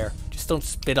your share. Just don't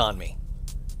spit on me.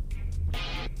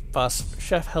 Boss,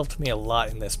 Chef helped me a lot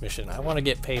in this mission. I want to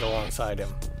get paid alongside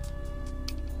him.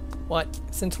 What?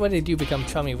 Since when did you become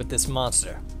chummy with this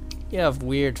monster? You have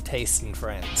weird tastes in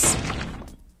friends.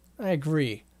 I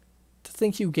agree. To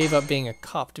think you gave up being a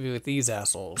cop to be with these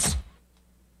assholes.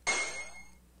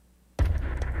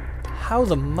 How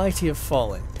the mighty have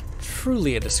fallen.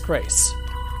 Truly a disgrace.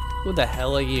 Who the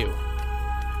hell are you?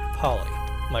 Polly,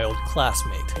 my old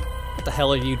classmate. What the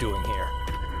hell are you doing here?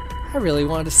 I really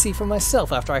wanted to see for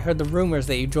myself after I heard the rumors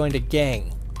that you joined a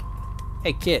gang.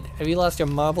 Hey kid, have you lost your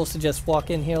marbles to just walk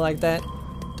in here like that?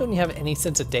 Don't you have any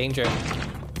sense of danger?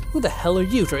 Who the hell are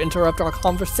you to interrupt our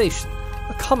conversation?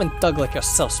 A common thug like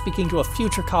yourself speaking to a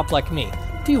future cop like me.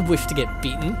 Do you wish to get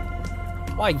beaten?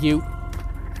 Why you...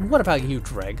 What about you,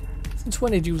 Dregg? Since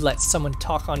when did you let someone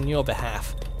talk on your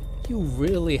behalf? You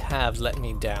really have let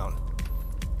me down.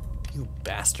 You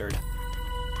bastard.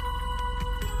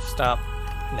 Stop.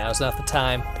 Now's not the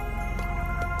time.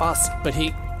 Boss, but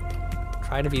he...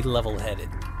 Try to be level-headed.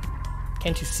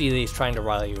 Can't you see that he's trying to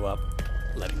rile you up?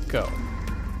 Let it go.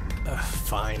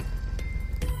 Fine.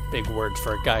 Big words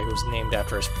for a guy who's named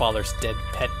after his father's dead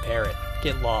pet parrot.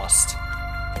 Get lost.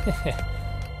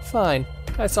 Fine.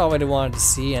 That's all I wanted to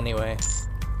see anyway.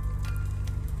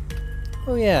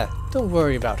 Oh yeah, don't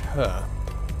worry about her.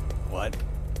 What?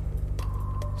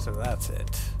 So that's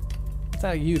it.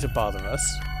 Without you to bother us,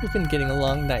 we've been getting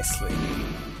along nicely.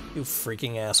 You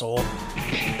freaking asshole.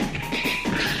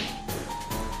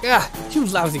 Ah, you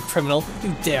lousy criminal!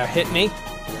 You dare hit me!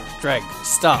 Dregg,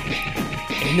 stop.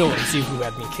 I know it was you who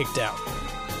had me kicked out.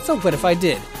 So what if I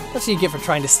did? What do you get for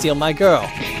trying to steal my girl?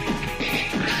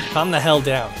 Calm the hell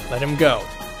down. Let him go.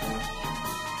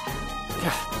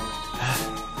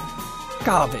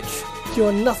 Garbage.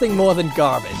 You're nothing more than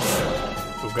garbage.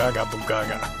 Boogaga,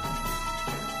 boogaga.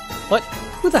 What?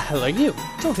 Who the hell are you?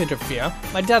 Don't interfere.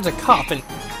 My dad's a cop and...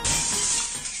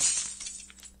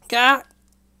 Gah!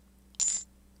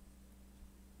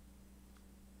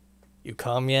 You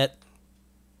calm yet?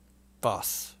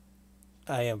 Boss.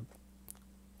 I am...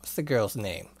 What's the girl's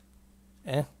name?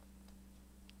 Eh?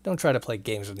 Don't try to play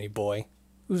games with me, boy.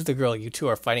 Who's the girl you two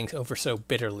are fighting over so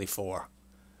bitterly for?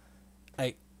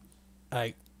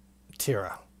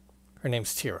 Tira. Her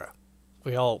name's Tira.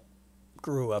 We all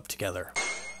grew up together.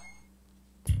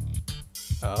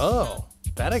 Oh,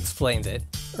 that explains it.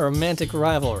 A romantic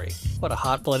rivalry. What a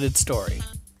hot-blooded story.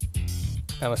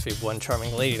 That must be one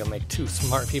charming lady to make two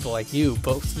smart people like you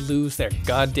both lose their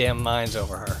goddamn minds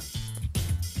over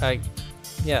her.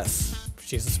 Yes,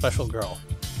 she's a special girl.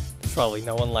 There's probably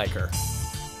no one like her.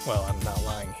 Well, I'm not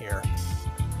lying here.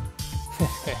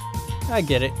 I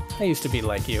get it. I used to be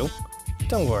like you.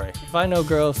 Don't worry. If I know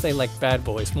girls, they like bad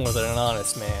boys more than an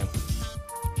honest man.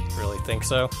 Really think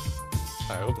so?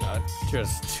 I hope not.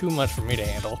 Tira's too much for me to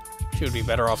handle. She would be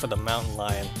better off with a mountain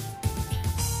lion.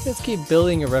 Just keep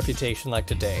building your reputation like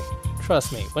today.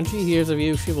 Trust me, when she hears of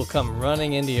you, she will come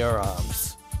running into your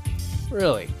arms.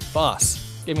 Really,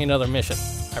 boss, give me another mission.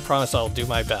 I promise I'll do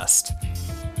my best.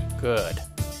 Good.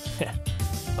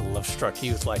 A love-struck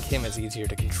youth like him is easier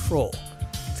to control.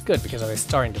 It's good because I was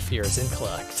starting to fear his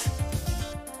intellect.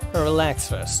 But relax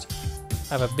first.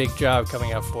 I have a big job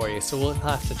coming up for you, so we'll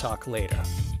have to talk later.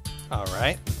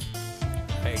 Alright?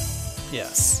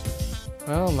 Yes.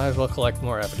 Well, might as well collect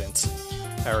more evidence.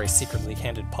 I already secretly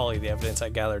handed Polly the evidence I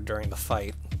gathered during the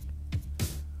fight.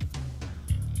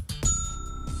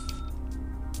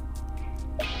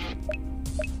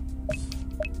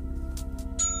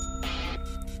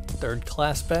 Third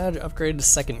class badge, upgraded to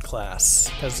second class,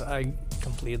 because I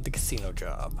completed the casino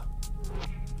job.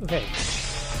 Okay.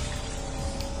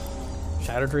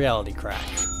 Shattered reality crack.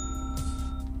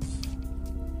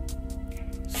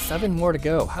 7 more to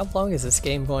go. How long is this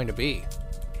game going to be?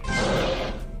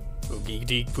 Boogie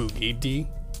dee, boogie dee.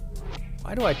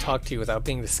 Why do I talk to you without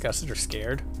being disgusted or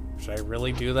scared? Should I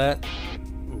really do that?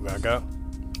 Oogaga.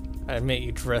 I admit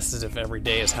you dress as if every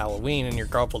day is Halloween and your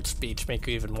garbled speech make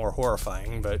you even more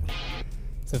horrifying, but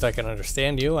since I can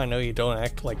understand you, I know you don't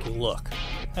act like you look.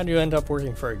 How'd you end up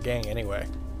working for a gang anyway?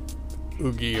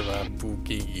 Oogie ra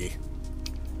boogie.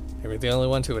 They were the only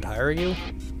ones who would hire you?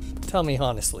 Tell me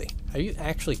honestly, have you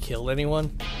actually killed anyone?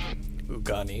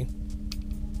 Oogani.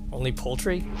 Only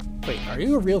poultry? Wait, are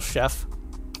you a real chef?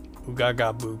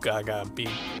 Oogaga boogaga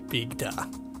bigda.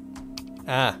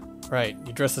 Ah, right,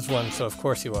 you dress as one, so of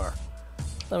course you are.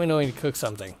 Let me know when you cook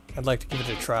something. I'd like to give it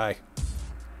a try.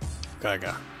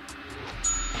 Gaga.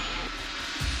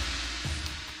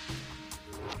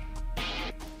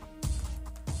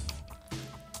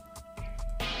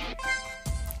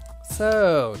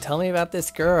 So, tell me about this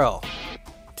girl.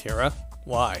 Tira?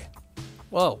 Why?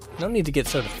 Whoa, no need to get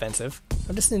so defensive.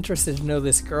 I'm just interested to know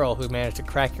this girl who managed to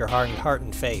crack your hardened heart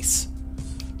and face.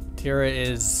 Tira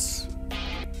is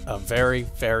a very,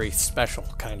 very special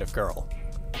kind of girl.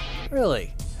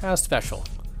 Really? How special?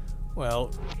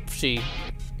 Well, she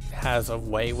has a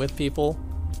way with people.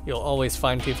 You'll always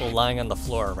find people lying on the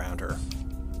floor around her.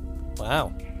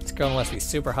 Wow, this girl must be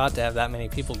super hot to have that many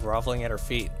people groveling at her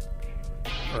feet.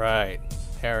 Right,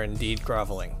 they are indeed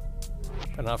groveling.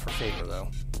 But not for favor, though.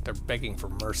 They're begging for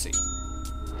mercy.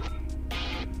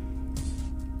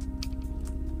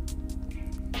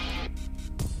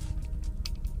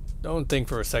 Don't think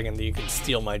for a second that you can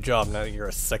steal my job now that you're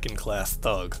a second-class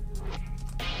thug.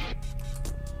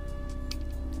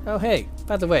 Oh hey,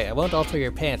 by the way, I won't alter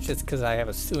your pants just because I have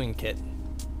a sewing kit.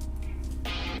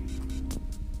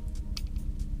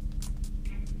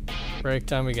 Break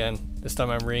time again. This time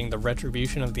I'm reading The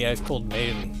Retribution of the Ice-Cold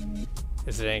Maiden.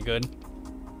 Is it any good?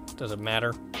 Does it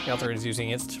matter? The author is using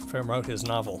it to promote his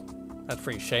novel. That's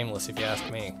pretty shameless if you ask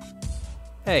me.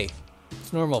 Hey,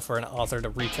 it's normal for an author to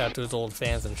reach out to his old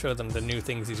fans and show them the new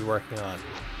things he's working on.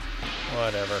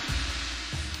 Whatever.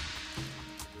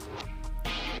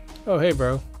 Oh, hey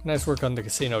bro. Nice work on the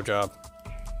casino job.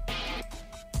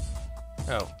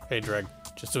 Oh, hey Dregg.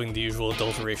 Just doing the usual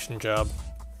adulteration job.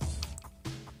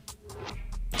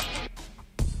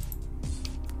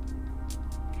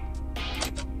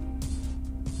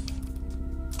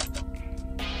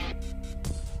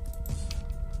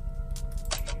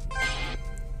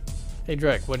 Hey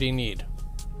Dregg, what do you need?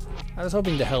 I was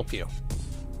hoping to help you.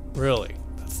 Really?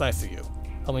 That's nice of you.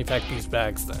 Help me pack these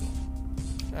bags then.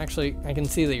 Actually, I can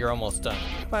see that you're almost done.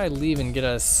 How about I leave and get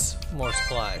us more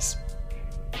supplies?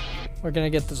 We're gonna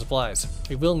get the supplies.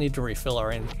 We will need to refill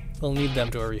we'll need them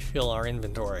to refill our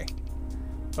inventory.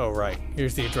 Oh right,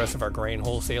 here's the address of our grain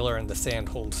wholesaler and the sand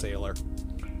wholesaler.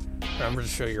 Remember to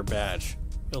show your badge.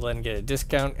 You'll then get a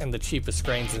discount and the cheapest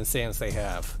grains and sands they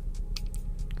have.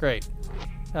 Great.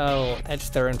 I'll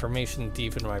etch their information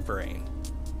deep in my brain.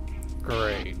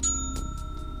 Great.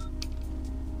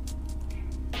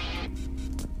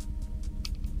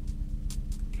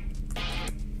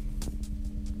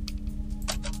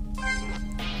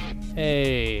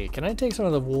 Hey, can I take some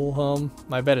of the wool home?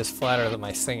 My bed is flatter than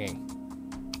my singing.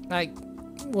 I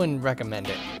wouldn't recommend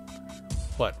it.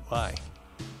 What? Why?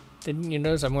 Didn't you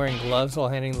notice I'm wearing gloves while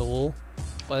handling the wool?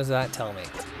 What does that tell me?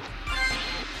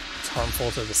 It's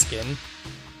harmful to the skin?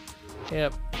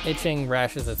 Yep, itching,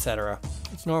 rashes, etc.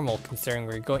 It's normal considering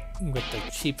we're going with the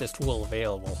cheapest wool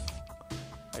available.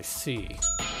 I see.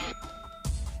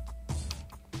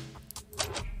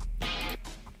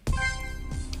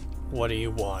 What do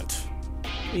you want?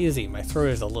 Easy, my throat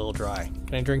is a little dry.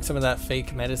 Can I drink some of that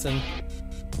fake medicine?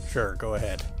 Sure, go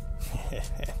ahead.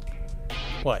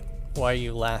 What? Why are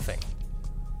you laughing?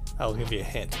 I'll give you a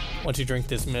hint. Once you drink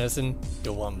this medicine,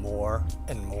 you'll want more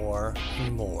and more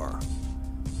and more.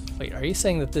 Wait, are you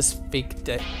saying that this fake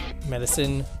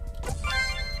medicine...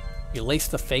 You lace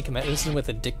the fake medicine with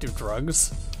addictive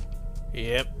drugs?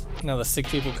 Yep. Now the sick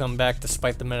people come back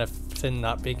despite the medicine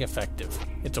not being effective.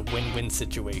 It's a win-win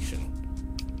situation.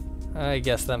 I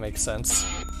guess that makes sense.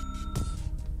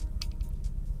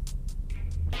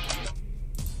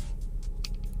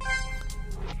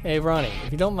 Hey Ronnie,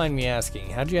 if you don't mind me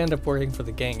asking, how'd you end up working for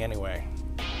the gang anyway?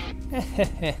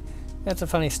 That's a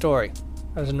funny story.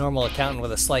 I was a normal accountant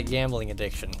with a slight gambling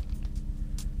addiction.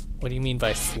 What do you mean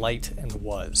by slight and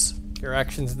was? Your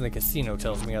actions in the casino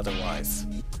tells me otherwise.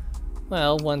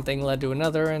 Well, one thing led to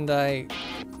another and I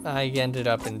ended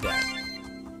up in debt.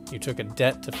 You took a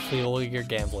debt to fuel your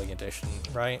gambling addiction,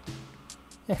 right?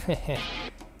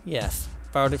 Yes,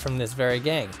 borrowed it from this very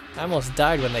gang. I almost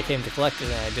died when they came to collect it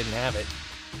and I didn't have it.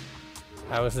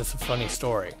 How is this a funny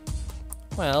story?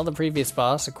 Well, the previous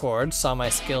boss, Accord, saw my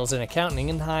skills in accounting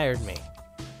and hired me.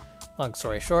 Long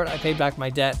story short, I paid back my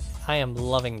debt. I am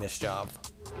loving this job.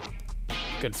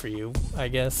 Good for you, I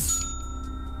guess.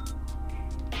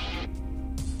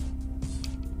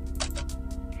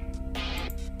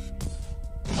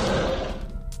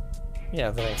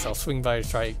 Yeah, thanks. I'll swing by to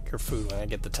try your food when I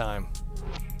get the time.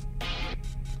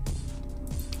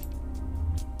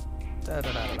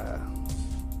 Da-da-da-da-da.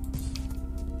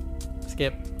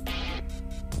 Skip.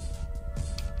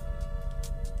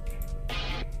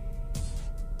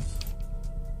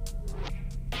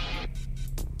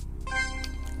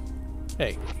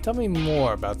 Hey, tell me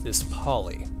more about this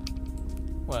Polly.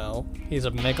 Well, he's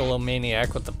a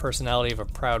megalomaniac with the personality of a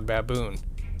proud baboon.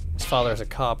 His father is a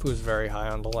cop who's very high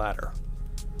on the ladder.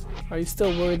 Are you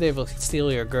still worried they will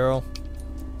steal your girl?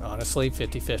 Honestly,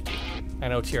 50-50. I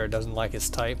know Tira doesn't like his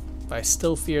type, but I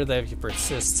still fear that if he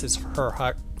persists, her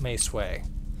heart may sway.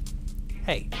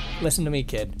 Hey, listen to me,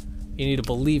 kid. You need to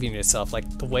believe in yourself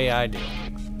like the way I do.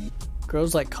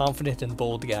 Girls like confident and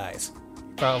bold guys.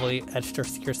 You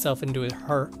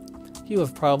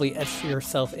have probably etched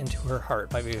yourself into her heart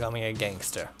by becoming a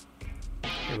gangster.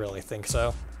 You really think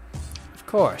so? Of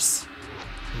course.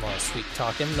 The more I sweet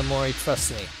talk him, the more he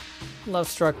trusts me.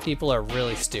 Love-struck people are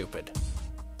really stupid.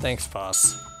 Thanks,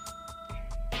 boss.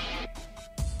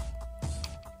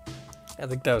 I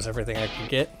think that was everything I could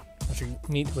get. I should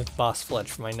meet with Boss Fletch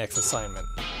for my next assignment.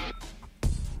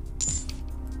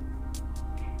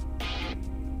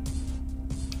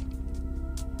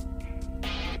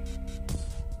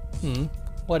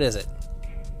 What is it?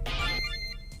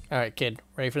 Alright, kid.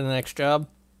 Ready for the next job?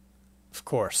 Of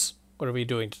course. What are we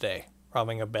doing today?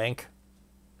 Robbing a bank?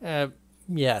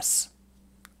 Yes.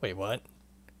 Wait, what?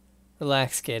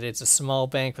 Relax, kid. It's a small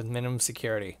bank with minimum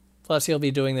security. Plus, you'll be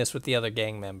doing this with the other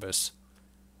gang members.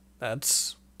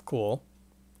 That's cool.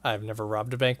 I've never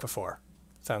robbed a bank before.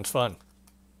 Sounds fun.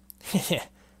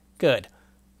 Good.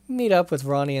 Meet up with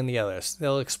Ronnie and the others.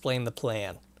 They'll explain the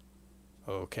plan.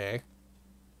 Okay.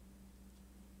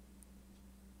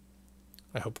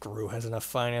 I hope Gru has enough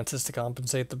finances to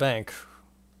compensate the bank.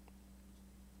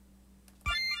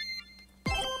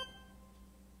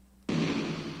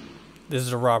 This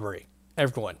is a robbery.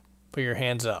 Everyone, put your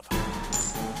hands up. I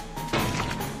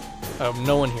hope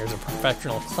no one here is a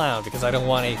professional clown because I don't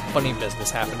want a funny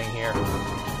business happening here.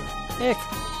 Heck.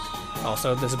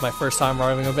 Also, this is my first time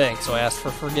robbing a bank, so I ask for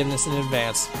forgiveness in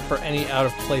advance for any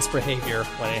out-of-place behavior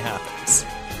when it happens.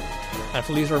 And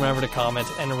please remember to comment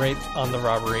and rate on the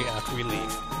robbery after we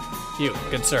leave. You,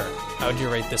 good sir, how would you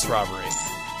rate this robbery?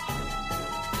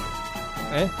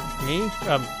 Me?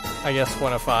 I guess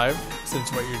 1 of 5, since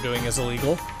what you're doing is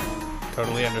illegal.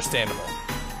 Totally understandable.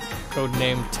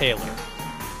 Codename Taylor.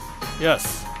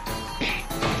 Yes.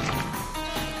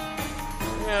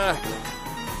 Yeah.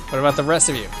 What about the rest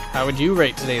of you? How would you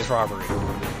rate today's robbery?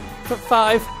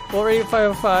 5. We'll rate it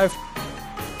 5 of 5.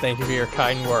 Thank you for your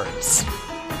kind words.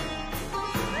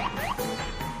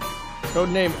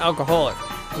 Codename Alcoholic.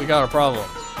 We got a problem.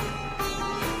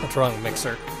 What's wrong,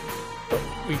 Mixer?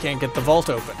 We can't get the vault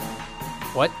open.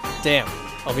 What? Damn.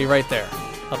 I'll be right there.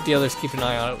 Help the others keep an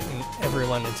eye on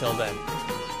everyone until then.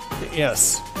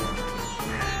 Yes.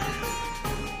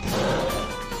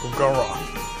 Ugara.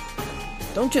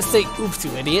 Don't just say oops,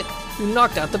 you idiot. You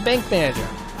knocked out the bank manager.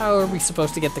 How are we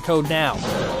supposed to get the code now?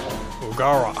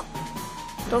 Ugara.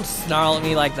 Don't snarl at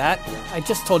me like that. I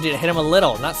just told you to hit him a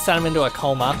little, not send him into a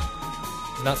coma.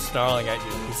 He's not snarling at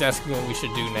you. He's asking what we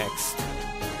should do next.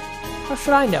 How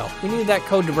should I know? We needed that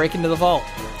code to break into the vault.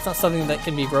 It's not something that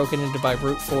can be broken into by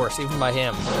brute force, even by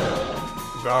him.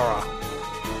 Ugara.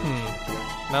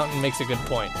 Mountain makes a good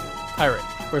point. Pirate,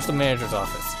 where's the manager's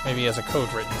office? Maybe he has a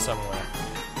code written somewhere.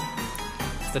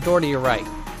 It's the door to your right.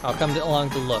 I'll come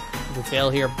along to look. If we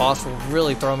fail here, boss will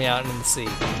really throw me out into the sea.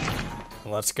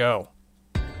 Let's go.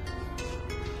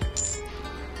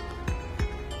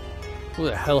 Who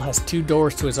the hell has 2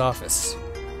 doors to his office?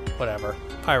 Whatever.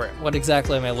 Pirate, what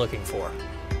exactly am I looking for?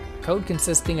 Code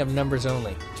consisting of numbers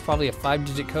only. It's probably a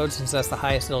 5-digit code since that's the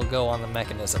highest it'll go on the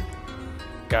mechanism.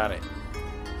 Got it.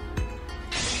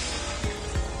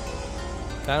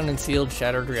 Found and sealed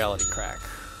shattered reality crack.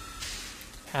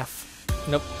 Half.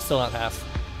 Nope, still not half.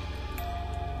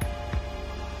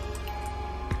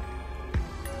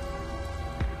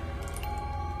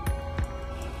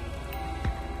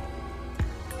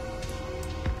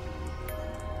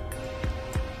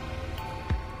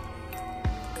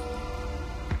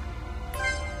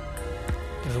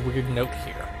 There's a weird note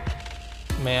here.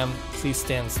 Ma'am, please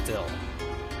stand still.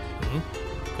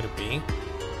 Could it be?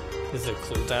 Is it a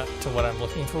clue to what I'm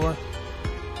looking for?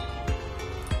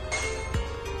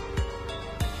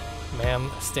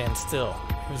 Ma'am, stand still.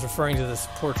 He was referring to this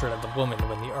portrait of the woman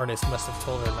when the artist must have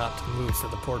told her not to move for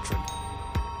the portrait.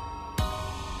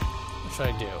 What should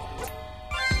I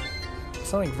do?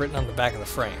 Something written on the back of the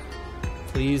frame.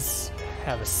 Please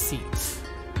have a seat.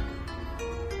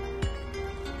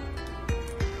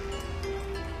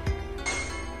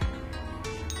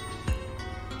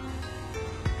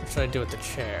 What should I do with the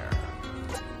chair?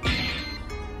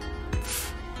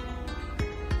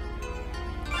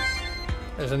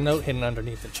 There's a note hidden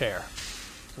underneath the chair.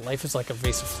 Life is like a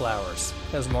vase of flowers.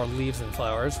 It has more leaves than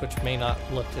flowers, which may not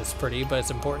look as pretty, but it's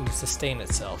important to sustain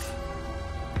itself.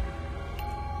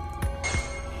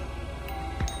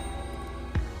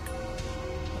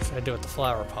 What should I do with the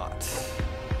flower pot?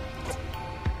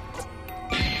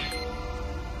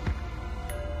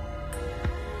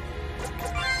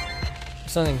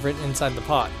 There's something written inside the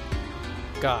pot.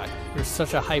 God, you're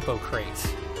such a hypocrite.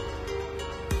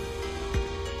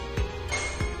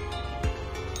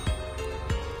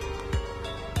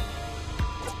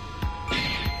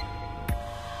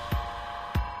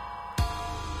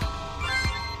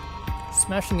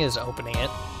 Smashing is opening it.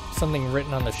 Something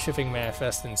written on the shipping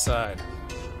manifest inside.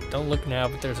 Don't look now,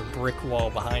 but there's a brick wall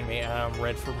behind me and I'm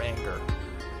red from anger.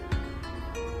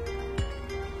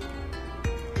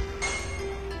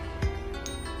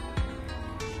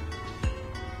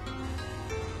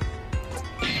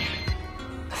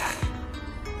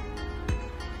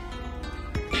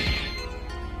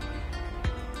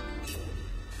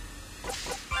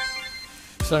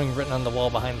 Something written on the wall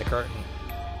behind the curtain.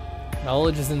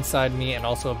 Knowledge is inside me and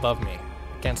also above me.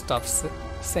 I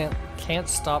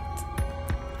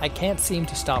can't seem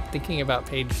to stop thinking about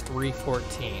page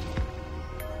 314.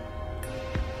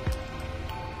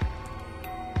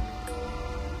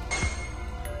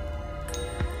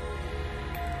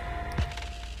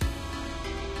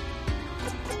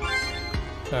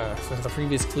 Since the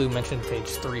previous clue mentioned page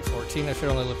 314, I should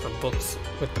only look for books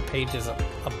with the pages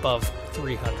above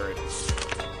 300.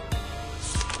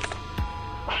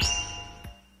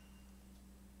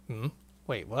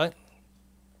 Wait, what?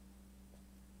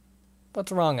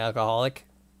 What's wrong, alcoholic?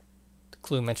 The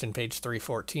clue mentioned page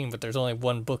 314, but there's only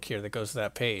one book here that goes to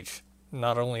that page.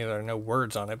 Not only are there no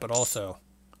words on it, but also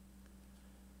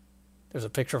there's a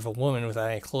picture of a woman without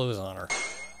any clothes on her.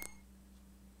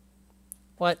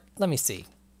 What? Let me see.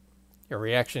 Your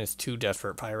reaction is too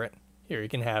desperate, pirate. Here, you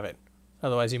can have it.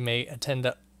 Otherwise, you may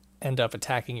end up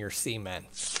attacking your seamen.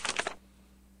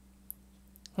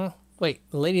 Huh? Wait,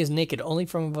 the lady is naked only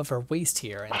from above her waist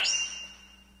here,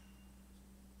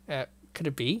 and... could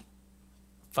it be?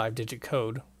 5-digit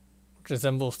code, which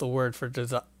resembles the word for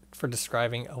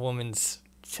describing a woman's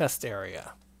chest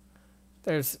area.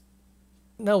 There's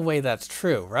no way that's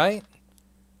true, right?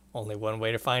 Only one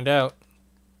way to find out.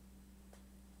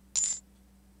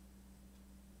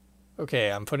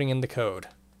 Okay, I'm putting in the code.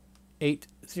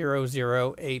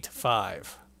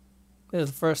 80085. This is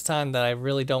the first time that I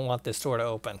really don't want this door to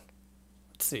open.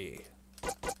 Let's see.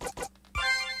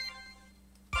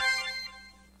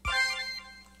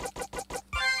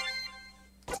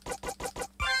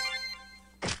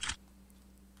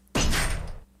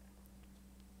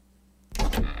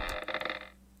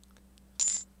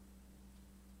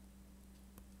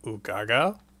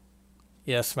 Gaga?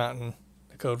 Yes, Mountain.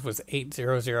 The code was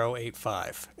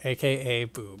 80085, aka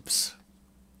boobs.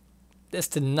 This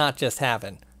did not just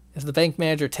happen. Is the bank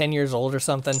manager 10 years old or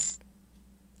something?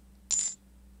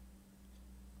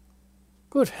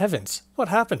 Good heavens, what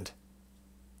happened?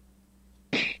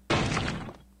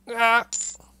 Ah!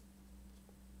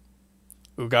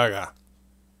 Oogaga.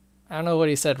 I don't know what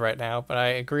he said right now, but I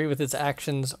agree with his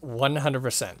actions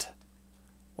 100%.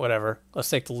 Whatever, let's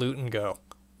take the loot and go.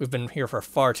 We've been here for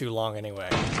far too long anyway.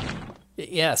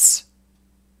 Yes.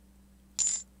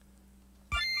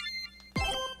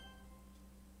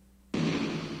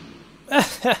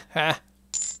 That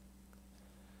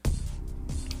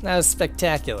was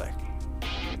spectacular.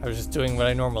 I was just doing what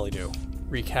I normally do.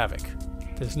 Wreak havoc.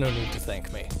 There's no need to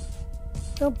thank me.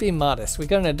 Don't be modest. We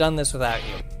couldn't have done this without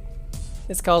you.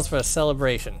 This calls for a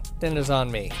celebration. Dinner's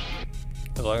on me.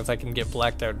 As long as I can get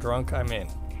blacked out drunk, I'm in.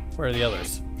 Where are the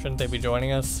others? Shouldn't they be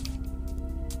joining us?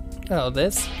 Oh,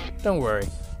 this? Don't worry.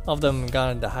 All of them have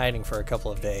gone into hiding for a couple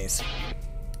of days.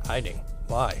 Hiding?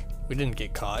 Why? We didn't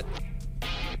get caught.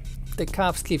 The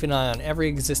cops keep an eye on every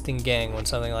existing gang when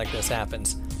something like this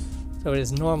happens, so it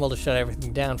is normal to shut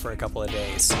everything down for a couple of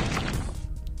days.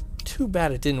 Too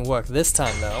bad it didn't work this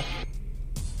time, though.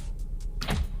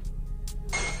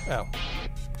 Oh.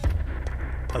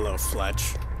 Hello,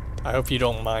 Fletch. I hope you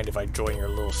don't mind if I join your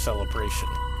little celebration.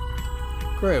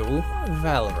 Gru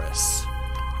Valorous.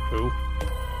 Who?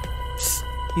 Psst.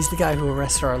 He's the guy who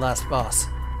arrested our last boss.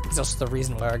 He's also the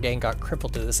reason why our gang got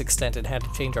crippled to this extent and had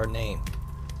to change our name.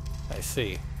 I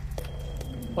see.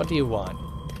 What do you want?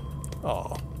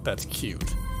 Oh, that's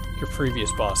cute. Your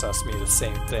previous boss asked me the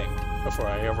same thing before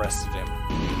I arrested him.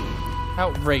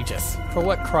 Outrageous. For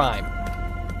what crime?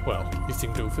 Well, you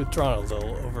seem to have withdrawn a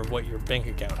little over what your bank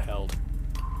account held.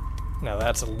 Now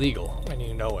that's illegal, and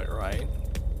you know it, right?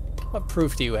 What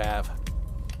proof do you have?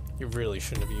 You really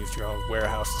shouldn't have used your own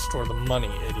warehouse to store the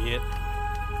money, idiot.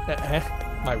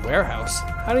 My warehouse?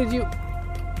 How did you...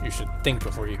 You should think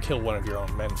before you kill one of your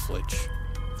own men, Fletch.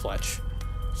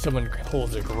 Someone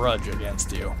holds a grudge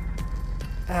against you.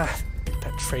 That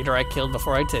traitor I killed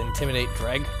before I had to intimidate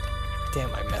Dregg?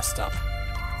 Damn, I messed up.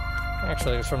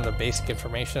 Actually, it was from the basic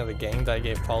information of the gang that I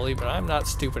gave Polly, but I'm not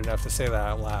stupid enough to say that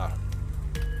out loud.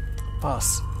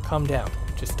 Boss, calm down.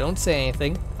 Just don't say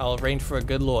anything. I'll arrange for a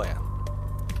good lawyer.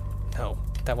 No,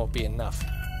 that won't be enough.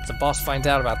 If the boss finds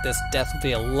out about this, death will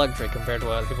be a luxury compared to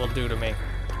what he will do to me.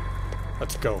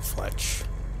 Let's go, Fletch.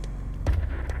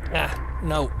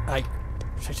 No,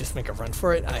 should I just make a run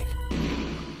for it?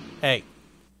 Hey.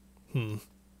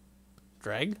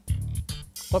 Dregg?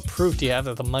 What proof do you have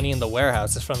that the money in the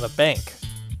warehouse is from the bank?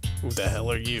 Who the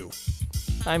hell are you?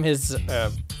 I'm his,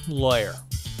 lawyer.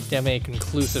 Do you have any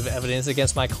conclusive evidence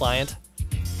against my client?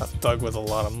 A thug with a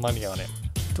lot of money on him.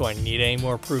 Do I need any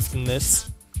more proof than this?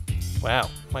 Wow,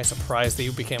 am I surprised that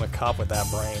you became a cop with that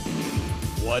brain?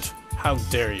 What? How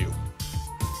dare you?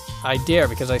 I dare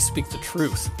because I speak the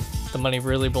truth. The money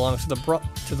really belongs to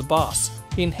the boss.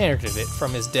 He inherited it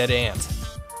from his dead aunt.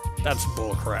 That's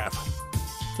bullcrap. Do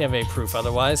you have any proof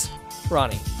otherwise?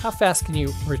 Ronnie, how fast can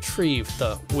you retrieve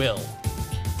the will?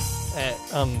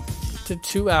 To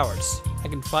 2 hours. I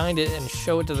can find it and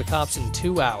show it to the cops in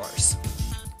 2 hours.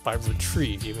 By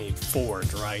retrieve, you mean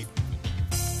forge, right?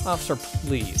 Officer,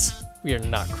 please. We are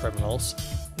not criminals.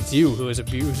 It's you who is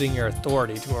abusing your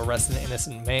authority to arrest an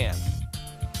innocent man.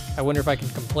 I wonder if I can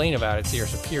complain about it to your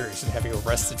superiors and have you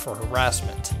arrested for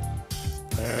harassment.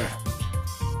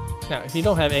 Now, if you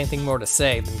don't have anything more to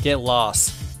say, then get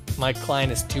lost. My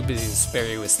client is too busy to spare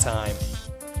you his time.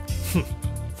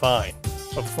 Fine.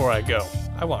 But before I go,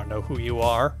 I want to know who you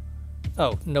are.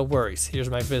 Oh, no worries. Here's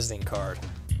my visiting card.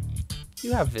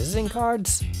 You have visiting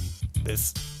cards?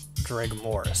 This Dregg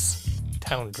Morris.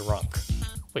 Town drunk.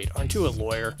 Wait, aren't you a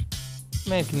lawyer?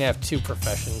 Man can have two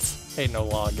professions. Ain't no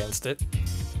law against it.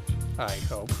 I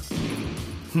hope.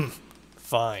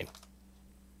 Fine.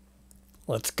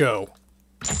 Let's go.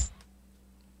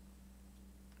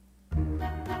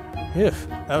 Phew,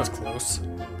 that was close.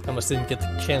 I almost didn't get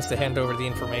the chance to hand over the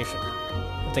information.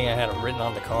 Good thing I had it written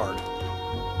on the card.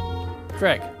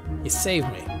 Dregg, you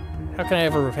saved me. How can I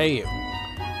ever repay you?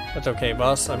 That's okay,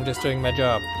 boss. I'm just doing my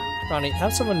job. Ronnie,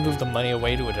 have someone move the money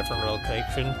away to a different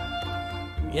location.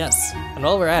 Yes, and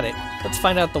while we're at it, let's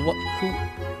find out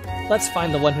Let's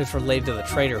find the one who's related to the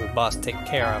traitor who boss take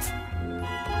care of.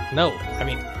 No, I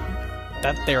mean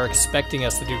that they're expecting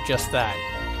us to do just that.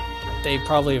 They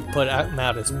probably have put him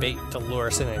out as bait to lure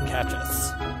us in and catch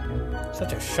us.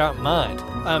 Such a sharp mind.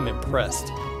 I'm impressed.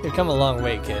 You've come a long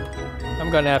way, kid. I'm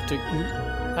going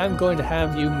to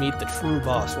have you meet the true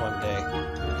boss one day.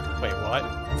 Wait, what?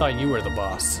 I thought you were the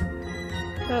boss.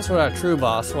 That's what our true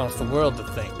boss wants the world to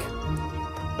think.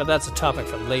 But that's a topic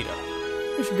for later.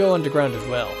 You should go underground as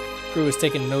well. Crew has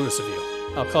taken notice of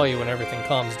you. I'll call you when everything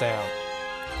calms down.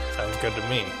 Sounds good to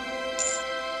me.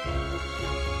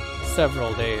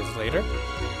 Several days later.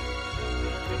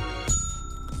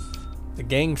 The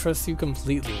gang trusts you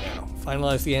completely now.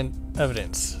 Finalize the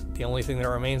evidence. The only thing that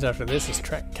remains after this is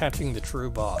catching the true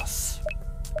boss.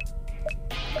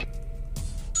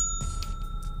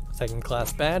 Second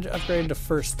class badge, upgrade to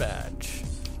first badge.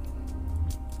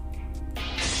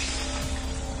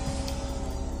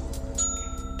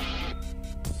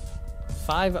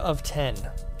 Five of 10.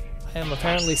 I am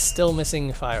apparently still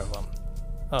missing 5 of them.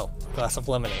 Oh, a glass of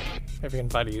lemonade. Maybe I can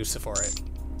find a use for it.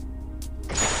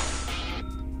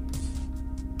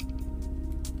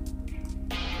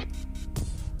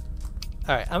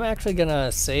 Alright, I'm actually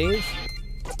gonna save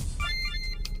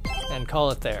and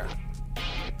call it there.